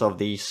forgiveness of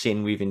the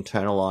sin we've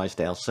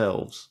internalized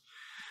ourselves.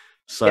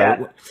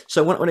 So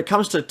when it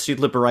comes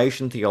to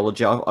liberation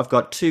theology, I've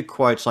got two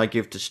quotes I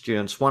give to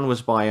students. One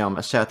was by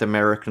a South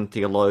American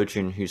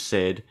theologian who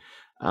said,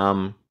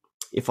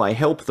 if I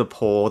help the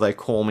poor, they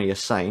call me a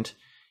saint.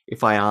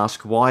 If I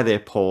ask why they're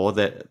poor,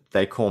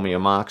 they call me a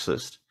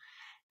Marxist.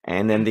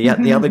 And then the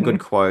other good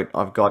quote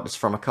I've got is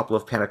from a couple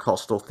of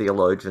Pentecostal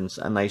theologians,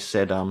 and they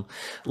said,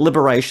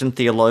 liberation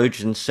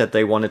theologians said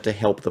they wanted to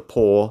help the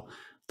poor.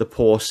 The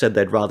poor said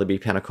they'd rather be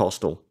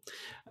Pentecostal,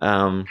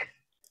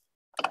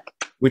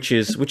 which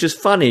is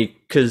funny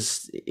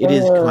because it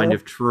is kind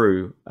of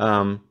true.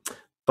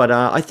 But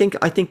I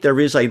think there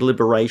is a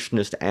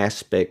liberationist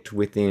aspect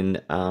within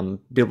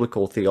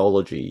biblical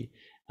theology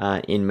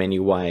in many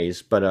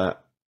ways, but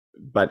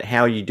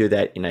how you do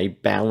that in a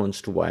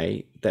balanced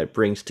way that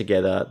brings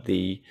together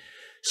the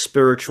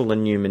spiritual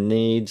and human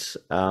needs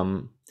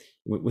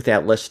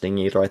without lessening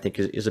either, I think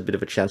is a bit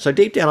of a challenge. So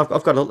deep down,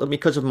 I've got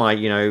because of my,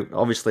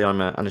 obviously I'm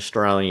an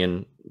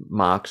Australian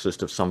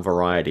Marxist of some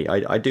variety.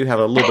 I do have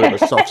a little bit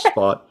of a soft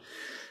spot.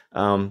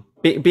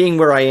 Being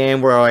where I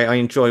am, where I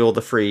enjoy all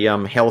the free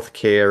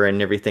healthcare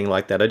and everything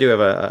like that, I do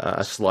have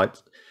a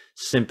slight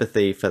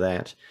sympathy for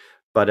that.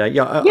 But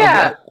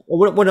I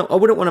wouldn't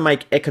want to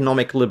make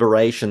economic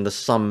liberation the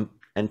sum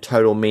and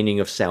total meaning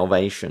of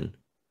salvation.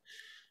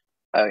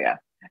 Oh yeah,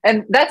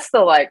 and that's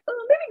the maybe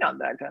not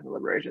that kind of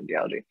liberation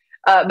theology.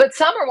 But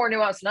some are more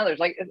nuanced than others.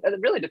 Like it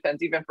really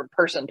depends, even from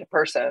person to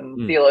person,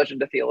 theologian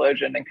to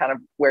theologian, and kind of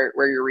where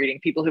you're reading.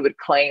 People who would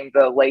claim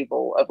the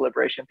label of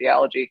liberation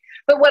theology.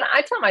 But what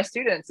I tell my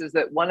students is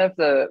that one of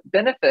the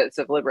benefits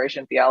of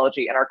liberation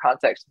theology in our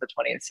context of the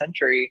 20th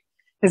century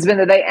has been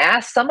that they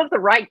ask some of the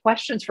right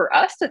questions for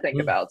us to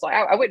think about. So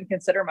I wouldn't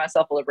consider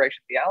myself a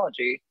liberation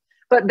theology,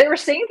 but they were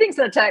seeing things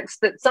in the text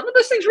that some of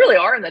those things really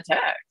are in the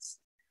text.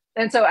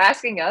 And so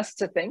asking us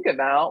to think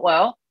about,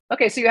 well,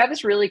 okay, so you have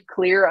this really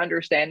clear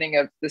understanding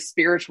of the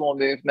spiritual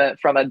movement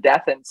from a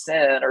death in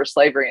sin or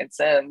slavery in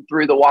sin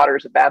through the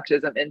waters of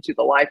baptism into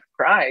the life of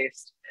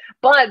Christ.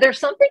 But there's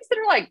some things that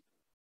are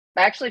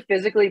actually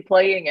physically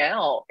playing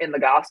out in the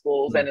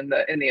Gospels and in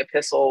the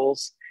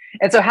epistles.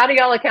 And so how do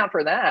y'all account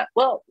for that?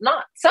 Well,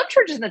 some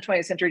churches in the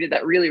 20th century did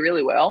that really,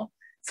 really well.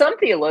 Some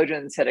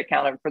theologians had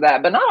accounted for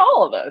that, but not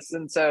all of us.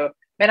 And so,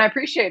 man, I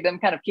appreciate them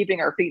kind of keeping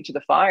our feet to the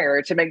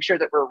fire to make sure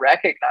that we're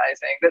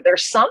recognizing that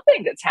there's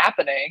something that's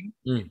happening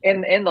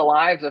in the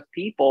lives of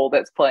people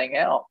that's playing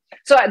out.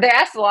 So they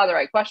asked a lot of the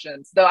right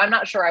questions, though I'm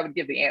not sure I would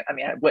give the answer. I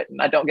mean,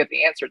 I don't get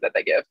the answer that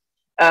they give.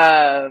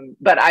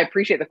 But I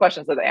appreciate the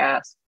questions that they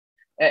ask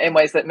in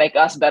ways that make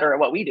us better at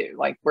what we do.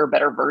 Like we're a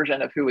better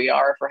version of who we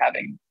are for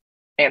having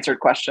answered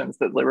questions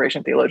that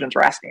liberation theologians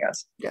were asking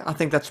us. Yeah, I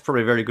think that's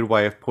probably a very good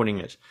way of putting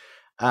it.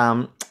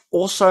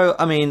 Also,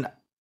 I mean,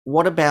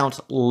 what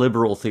about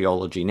liberal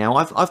theology? Now,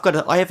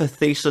 I have a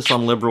thesis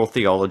on liberal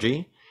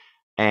theology,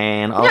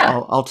 and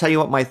I'll tell you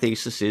what my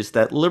thesis is: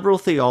 that liberal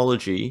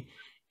theology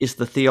is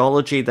the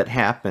theology that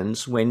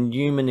happens when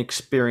human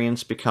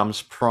experience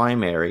becomes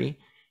primary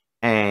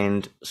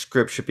and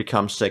Scripture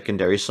becomes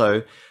secondary.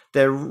 So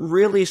they're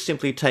really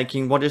simply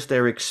taking what is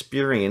their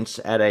experience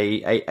at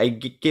a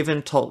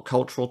given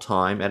cultural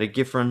time, at a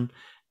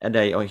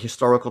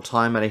historical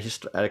time,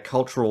 at a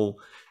cultural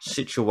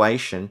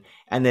situation,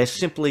 and they're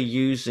simply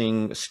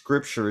using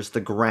Scripture as the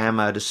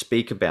grammar to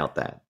speak about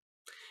that.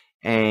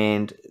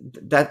 And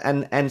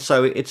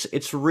so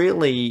it's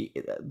really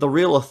the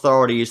real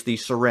authority is the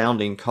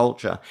surrounding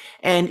culture.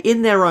 And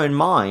in their own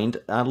mind,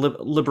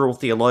 liberal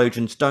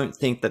theologians don't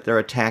think that they're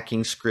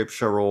attacking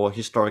Scripture or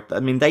historic. I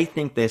mean, they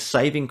think they're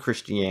saving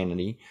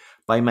Christianity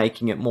by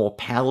making it more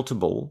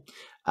palatable,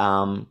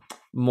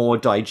 more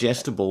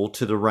digestible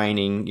to the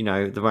reigning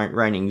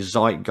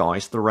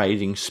zeitgeist, the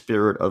reigning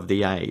spirit of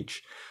the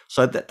age.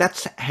 So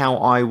that's how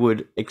I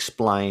would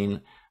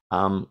explain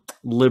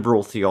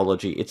liberal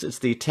theology. It's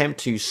the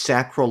attempt to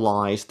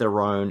sacralize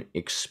their own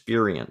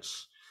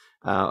experience.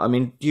 I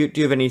mean, do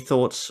you have any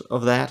thoughts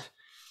of that?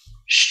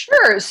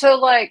 Sure.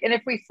 So and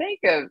if we think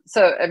of,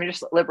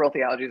 just liberal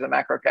theology is a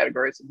macro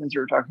category, some things you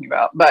were talking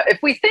about. But if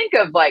we think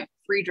of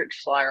Friedrich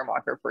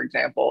Schleiermacher, for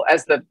example,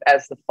 as the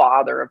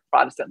father of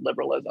Protestant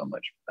liberalism,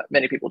 which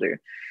many people do,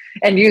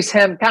 and use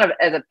him kind of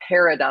as a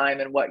paradigm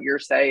in what you're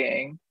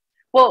saying.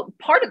 Well,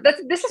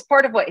 this is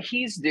part of what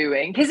he's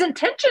doing. His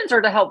intentions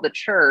are to help the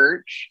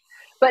church,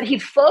 but he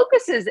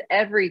focuses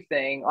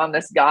everything on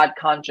this God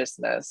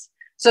consciousness.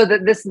 So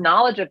that this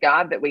knowledge of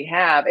God that we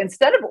have,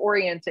 instead of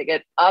orienting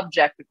it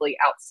objectively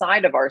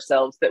outside of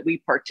ourselves that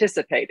we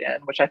participate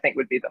in, which I think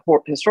would be the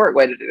historic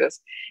way to do this,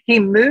 he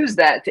moves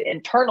that to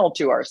internal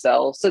to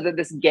ourselves so that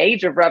this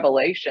gauge of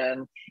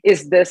revelation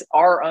is this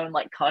our own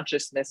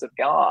consciousness of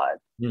God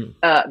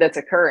that's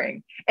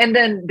occurring. And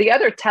then the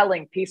other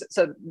telling piece,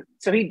 so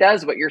he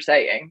does what you're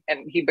saying,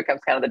 and he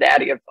becomes kind of the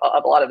daddy of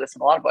a lot of this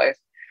in a lot of ways.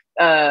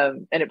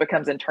 And it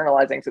becomes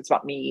internalizing, so it's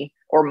about me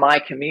or my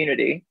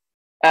community.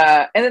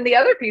 And then the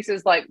other piece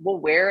is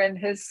where in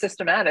his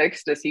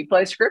systematics does he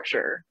place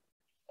Scripture?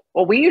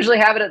 Well, we usually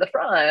have it at the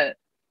front,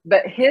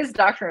 but his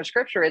doctrine of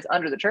Scripture is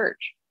under the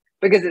church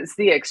because it's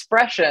the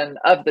expression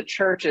of the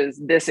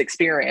church's this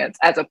experience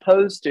as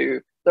opposed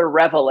to the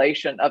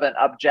revelation of an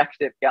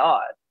objective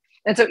God.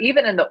 And so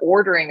even in the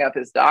ordering of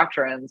his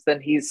doctrines,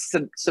 then he's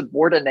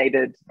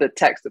subordinated the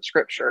text of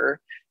Scripture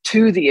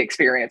to the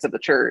experience of the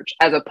church,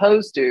 as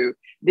opposed to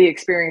the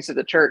experience of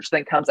the church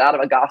then comes out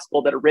of a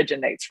gospel that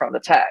originates from the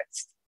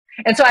text.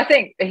 And so I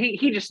think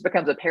he just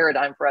becomes a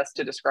paradigm for us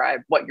to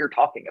describe what you're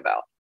talking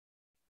about.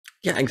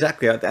 Yeah,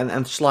 exactly.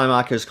 And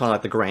Schleiermacher is kind of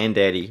like the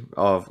granddaddy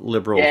of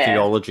liberal Yeah.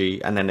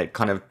 theology, and then it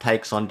kind of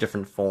takes on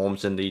different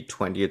forms in the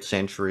 20th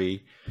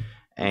century.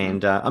 Mm-hmm.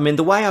 And I mean,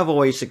 the way I've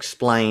always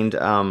explained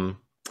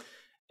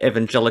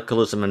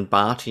evangelicalism and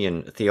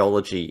Barthian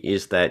theology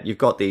is that you've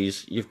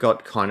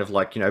got kind of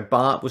like,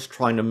 Barth was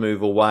trying to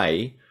move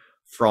away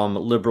from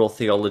liberal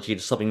theology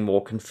to something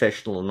more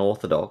confessional and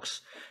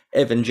orthodox.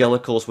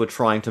 Evangelicals were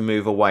trying to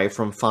move away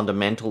from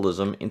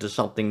fundamentalism into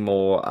something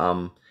more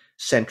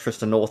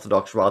centrist and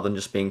orthodox, rather than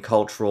just being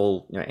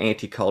cultural,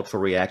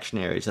 anti-cultural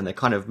reactionaries, and they're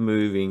kind of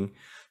moving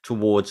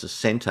towards the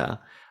center.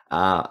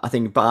 I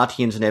think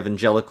Barthians and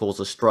evangelicals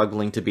are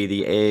struggling to be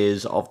the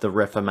heirs of the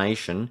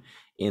Reformation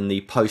in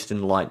the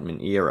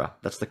post-Enlightenment era.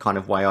 That's the kind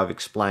of way I've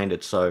explained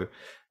it. So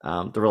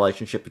the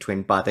relationship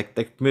between Barth,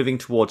 they're moving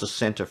towards a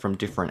center from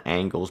different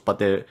angles, but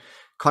they're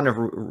kind of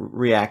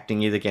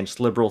reacting either against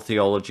liberal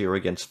theology or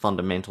against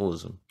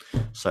fundamentalism.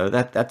 So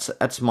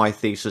that's my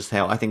thesis,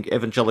 how I think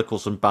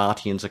evangelicals and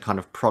Barthians are kind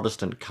of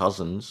Protestant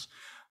cousins,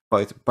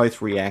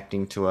 both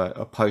reacting to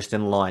a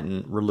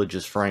post-Enlightenment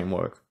religious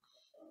framework.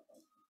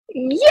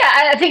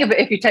 Yeah, I think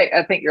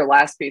I think your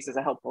last piece is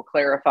a helpful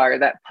clarifier,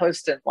 that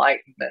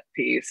post-Enlightenment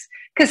piece,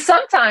 because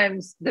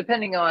sometimes,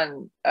 depending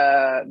on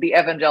the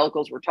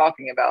evangelicals we're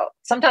talking about,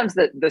 sometimes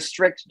the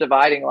strict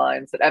dividing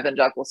lines that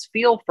evangelicals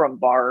feel from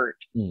Barth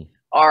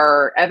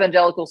are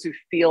evangelicals who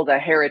feel the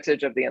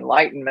heritage of the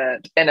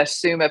Enlightenment and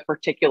assume a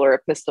particular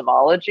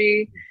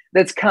epistemology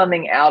that's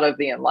coming out of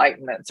the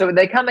Enlightenment. So when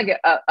they come and get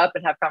up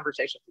and have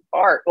conversations with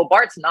Barth, well,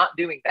 Barth's not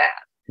doing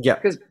that. Yeah,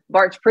 because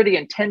Barth's pretty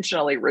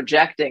intentionally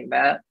rejecting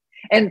that.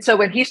 And so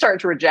when he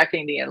starts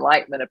rejecting the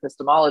Enlightenment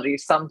epistemology,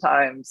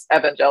 sometimes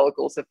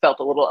evangelicals have felt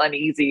a little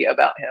uneasy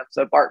about him.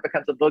 So Barth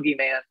becomes a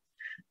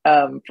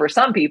boogeyman for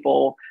some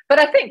people. But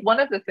I think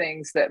one of the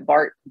things that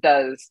Barth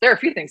does, there are a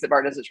few things that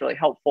Barth does that's really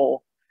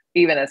helpful,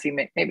 even as he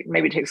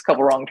maybe takes a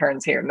couple wrong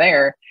turns here and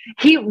there.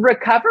 He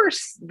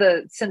recovers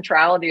the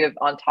centrality of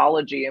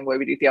ontology and the way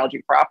we do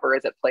theology proper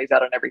as it plays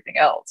out on everything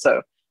else.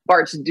 So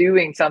Barth's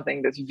doing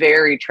something that's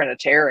very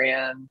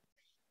Trinitarian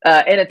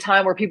in a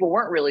time where people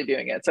weren't really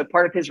doing it. So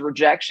part of his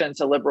rejection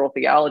to liberal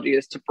theology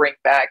is to bring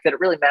back that it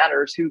really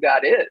matters who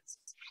God is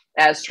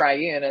as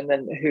triune, and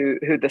then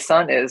who the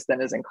Son is then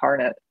as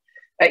incarnate.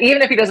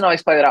 Even if he doesn't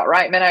always play that out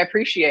right, man, I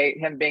appreciate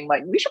him being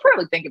like, we should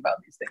probably think about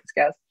these things,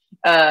 guys.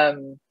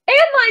 And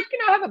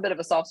have a bit of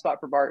a soft spot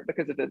for Barth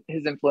because of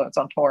his influence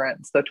on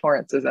Torrance, though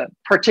Torrance isn't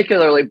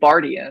particularly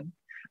Barthian,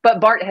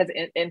 but Barth has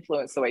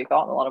influenced the way he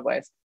thought in a lot of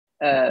ways.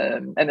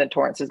 And then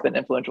Torrance has been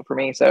influential for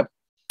me. So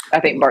I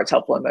think Barth's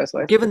helpful in most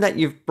ways. Given that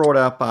you've brought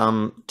up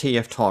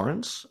T.F.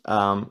 Torrance,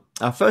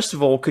 first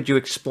of all, could you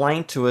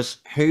explain to us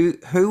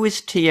who is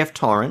T.F.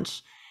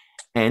 Torrance,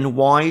 and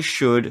why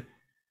should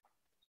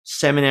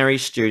seminary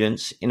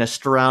students in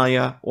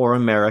Australia or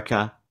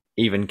America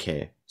even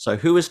care? So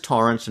who is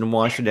Torrance, and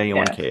why should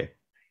anyone care?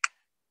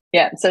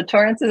 Yeah, so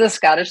Torrance is a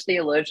Scottish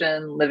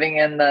theologian living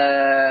in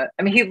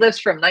he lives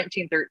from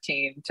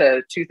 1913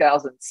 to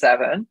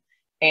 2007,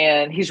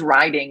 and he's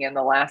writing in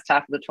the last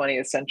half of the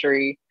 20th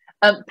century.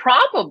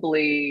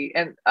 Probably,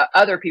 and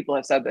other people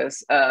have said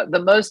this,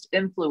 the most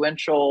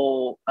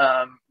influential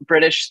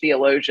British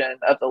theologian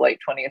of the late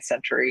 20th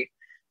century.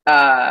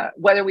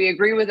 Whether we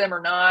agree with him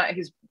or not,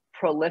 he's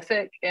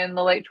prolific in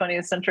the late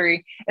 20th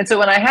century. And so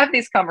when I have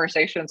these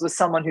conversations with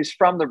someone who's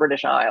from the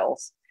British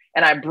Isles,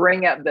 and I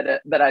bring up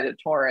that I did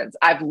Torrance,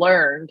 I've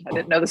learned, I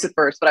didn't know this at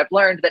first, but I've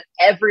learned that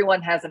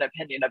everyone has an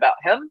opinion about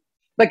him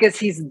because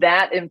he's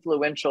that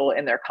influential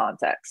in their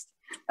context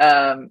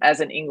as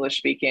an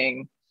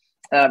English-speaking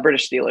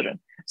British theologian.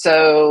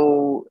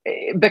 So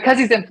because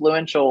he's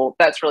influential,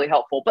 that's really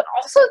helpful. But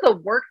also the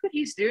work that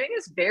he's doing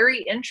is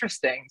very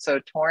interesting. So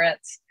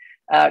Torrance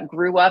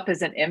grew up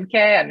as an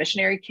MK, a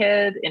missionary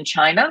kid in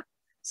China.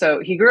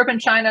 So he grew up in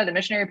China, the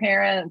missionary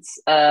parents,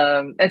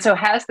 and so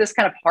has this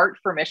kind of heart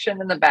for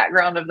mission in the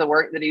background of the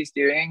work that he's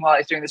doing while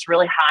he's doing this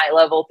really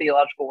high-level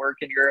theological work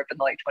in Europe in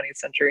the late 20th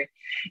century.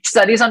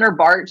 Studies under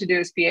Barth to do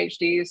his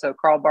PhD, so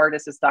Karl Barth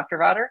is his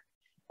doctorvater,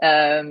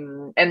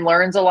 and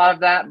learns a lot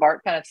of that.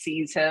 Barth kind of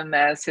sees him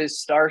as his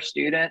star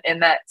student in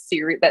that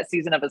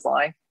season of his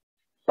life.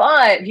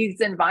 But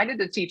he's invited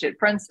to teach at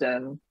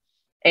Princeton,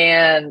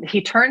 and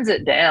he turns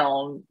it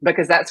down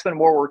because that's when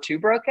World War II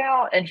broke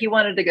out, and he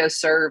wanted to go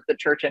serve the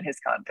church in his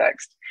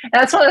context. And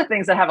that's one of the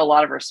things I have a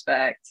lot of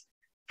respect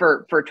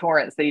for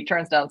Torrance, that he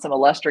turns down some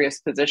illustrious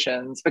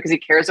positions because he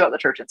cares about the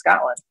church in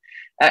Scotland.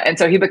 And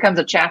so he becomes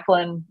a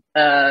chaplain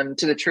to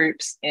the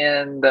troops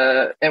in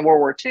World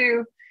War II,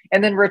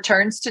 and then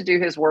returns to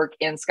do his work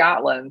in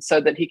Scotland so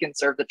that he can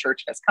serve the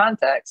church in his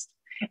context.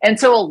 And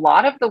so a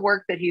lot of the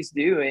work that he's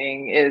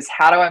doing is,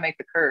 how do I make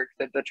the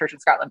church in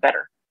Scotland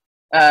better?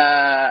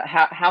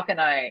 How can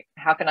I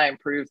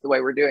improve the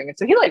way we're doing it?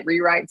 So he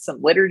rewrites some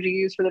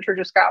liturgies for the Church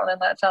of Scotland in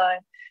that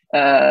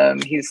time.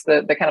 He's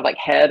the kind of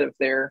head of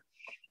their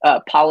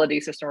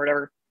polity system or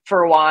whatever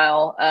for a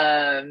while.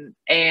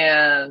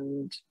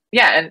 And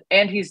Yeah,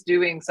 and he's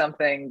doing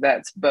something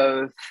that's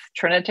both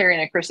Trinitarian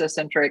and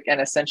Christocentric and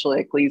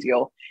essentially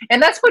ecclesial,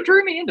 and that's what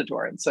drew me into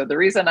Torrance. So the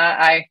reason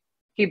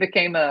he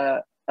became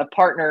a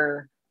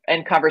partner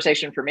and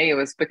conversation for me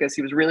was because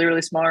he was really,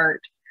 really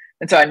smart,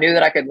 and so I knew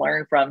that I could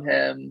learn from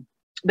him.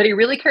 But he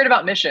really cared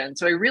about mission,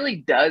 so he really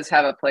does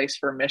have a place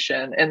for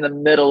mission in the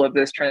middle of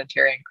this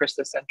Trinitarian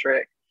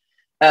Christocentric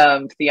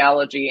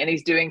theology, and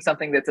he's doing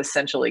something that's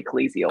essentially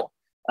ecclesial.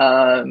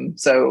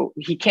 So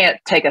he can't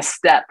take a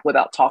step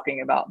without talking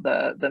about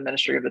the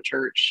ministry of the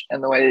church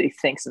and the way that he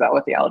thinks about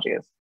what theology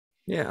is.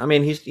 Yeah, I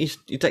mean,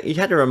 he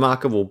had a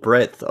remarkable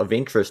breadth of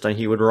interest, and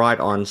he would write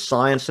on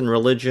science and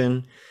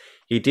religion.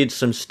 He did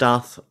some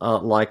stuff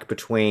like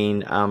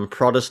between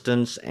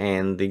Protestants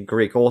and the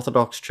Greek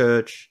Orthodox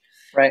Church.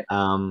 Right.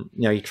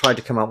 He tried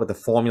to come up with a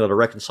formula to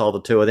reconcile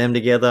the two of them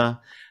together.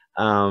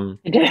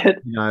 He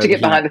did to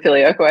get behind the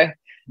Filioque way.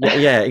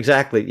 Yeah,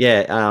 exactly.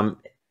 Yeah.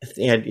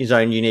 He had his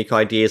own unique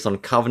ideas on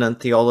covenant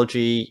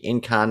theology,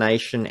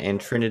 incarnation, and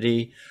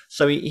Trinity.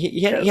 So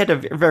he had a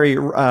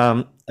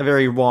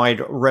very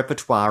wide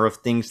repertoire of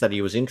things that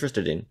he was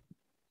interested in.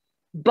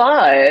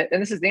 But, and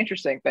this is the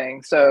interesting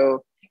thing,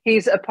 so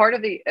he's a part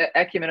of the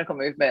ecumenical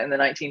movement in the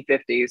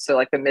 1950s, so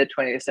like the mid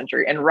 20th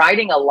century, and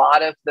writing a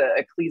lot of the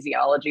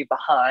ecclesiology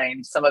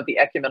behind some of the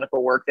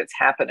ecumenical work that's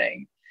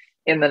happening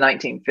in the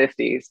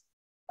 1950s.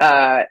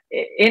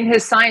 In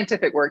his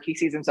scientific work, he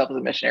sees himself as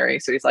a missionary.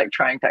 So he's like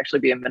trying to actually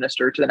be a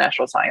minister to the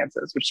natural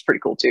sciences, which is pretty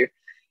cool too.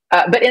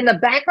 But in the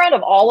background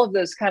of all of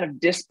those kind of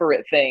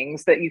disparate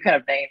things that you kind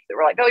of named that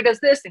were like, oh, he does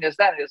this, and he does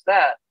that, and he does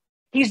that.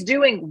 He's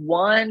doing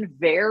one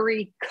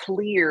very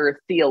clear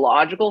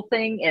theological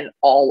thing in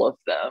all of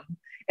them.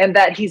 And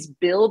that he's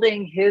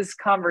building his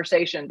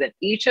conversations in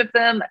each of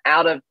them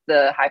out of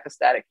the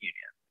hypostatic union.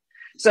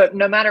 So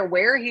no matter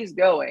where he's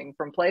going,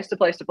 from place to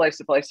place to place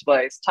to place to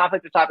place,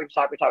 topic to topic to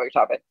topic to topic to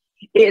topic,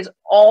 is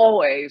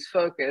always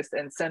focused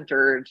and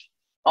centered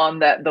on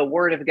that the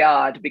Word of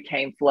God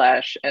became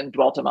flesh and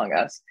dwelt among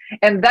us.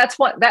 And that's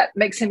what that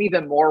makes him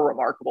even more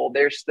remarkable.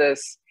 There's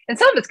this, and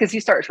some of it's because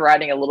he starts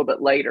writing a little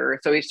bit later.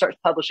 So he starts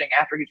publishing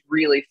after he's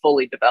really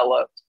fully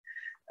developed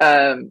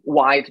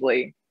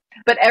widely.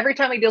 But every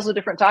time he deals with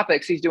different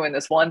topics, he's doing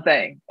this one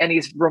thing. And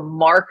he's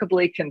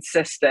remarkably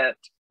consistent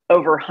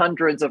over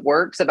hundreds of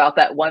works about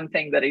that one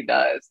thing that he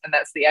does. And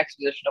that's the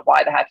exposition of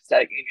why the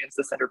hypostatic union is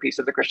the centerpiece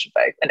of the Christian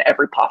faith in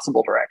every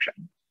possible direction.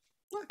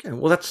 Okay,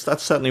 well, that's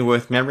certainly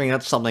worth remembering.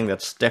 That's something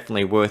that's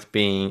definitely worth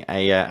being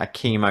a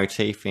key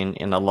motif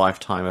in a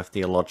lifetime of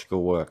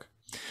theological work.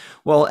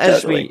 Well,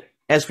 as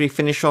we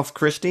finish off,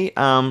 Christy,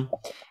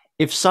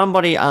 if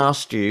somebody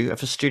asked you,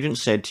 if a student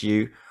said to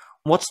you,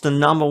 what's the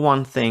number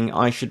one thing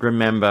I should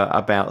remember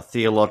about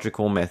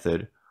theological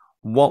method?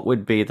 What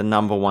would be the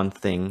number one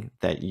thing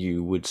that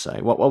you would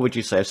say? What would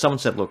you say if someone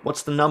said, "Look,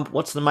 what's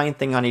the main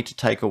thing I need to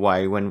take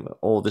away when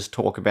all this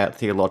talk about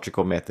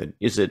theological method?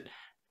 Is it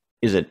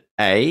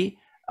A,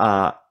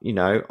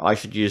 I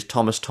should use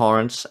Thomas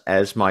Torrance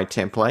as my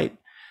template.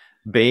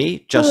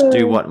 B, just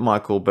do what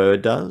Michael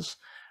Bird does.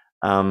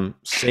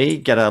 C,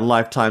 get a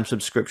lifetime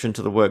subscription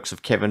to the works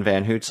of Kevin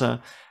Van Hoozer.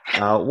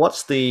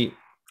 What's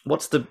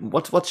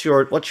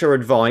your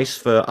advice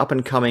for up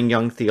and coming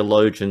young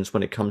theologians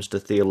when it comes to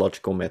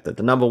theological method?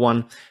 The number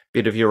one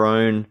bit of your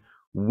own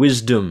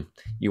wisdom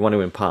you want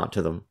to impart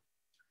to them.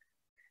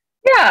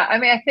 Yeah, I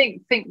mean, I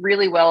think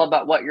really well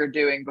about what you're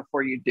doing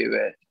before you do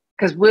it.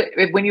 Because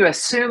when you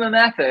assume a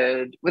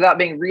method without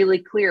being really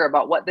clear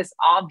about what this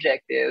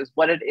object is,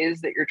 what it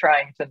is that you're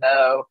trying to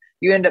know,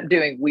 you end up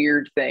doing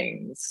weird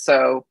things.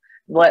 So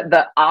let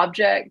the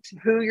object,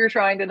 who you're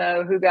trying to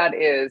know, who God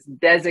is,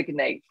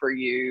 designate for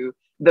you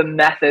the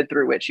method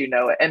through which you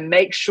know it, and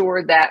make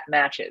sure that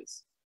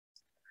matches.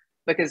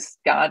 Because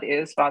God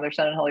is Father,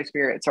 Son, and Holy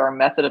Spirit. So our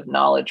method of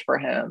knowledge for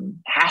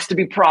him has to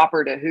be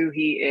proper to who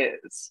he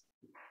is.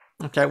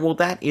 Okay, well,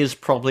 that is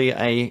probably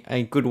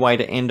a good way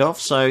to end off.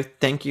 So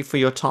thank you for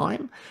your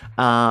time,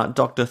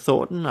 Dr.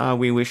 Thornton.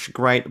 We wish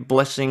great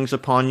blessings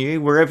upon you.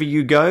 Wherever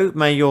you go,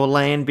 may your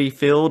land be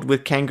filled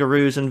with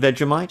kangaroos and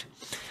Vegemite,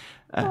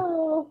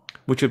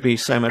 which would be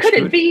so much good.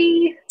 Could it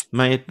be?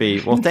 May it be.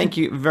 Well, thank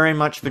you very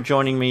much for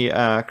joining me,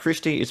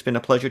 Christy. It's been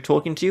a pleasure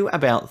talking to you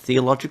about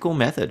theological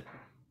method.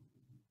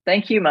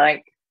 Thank you,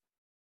 Mike.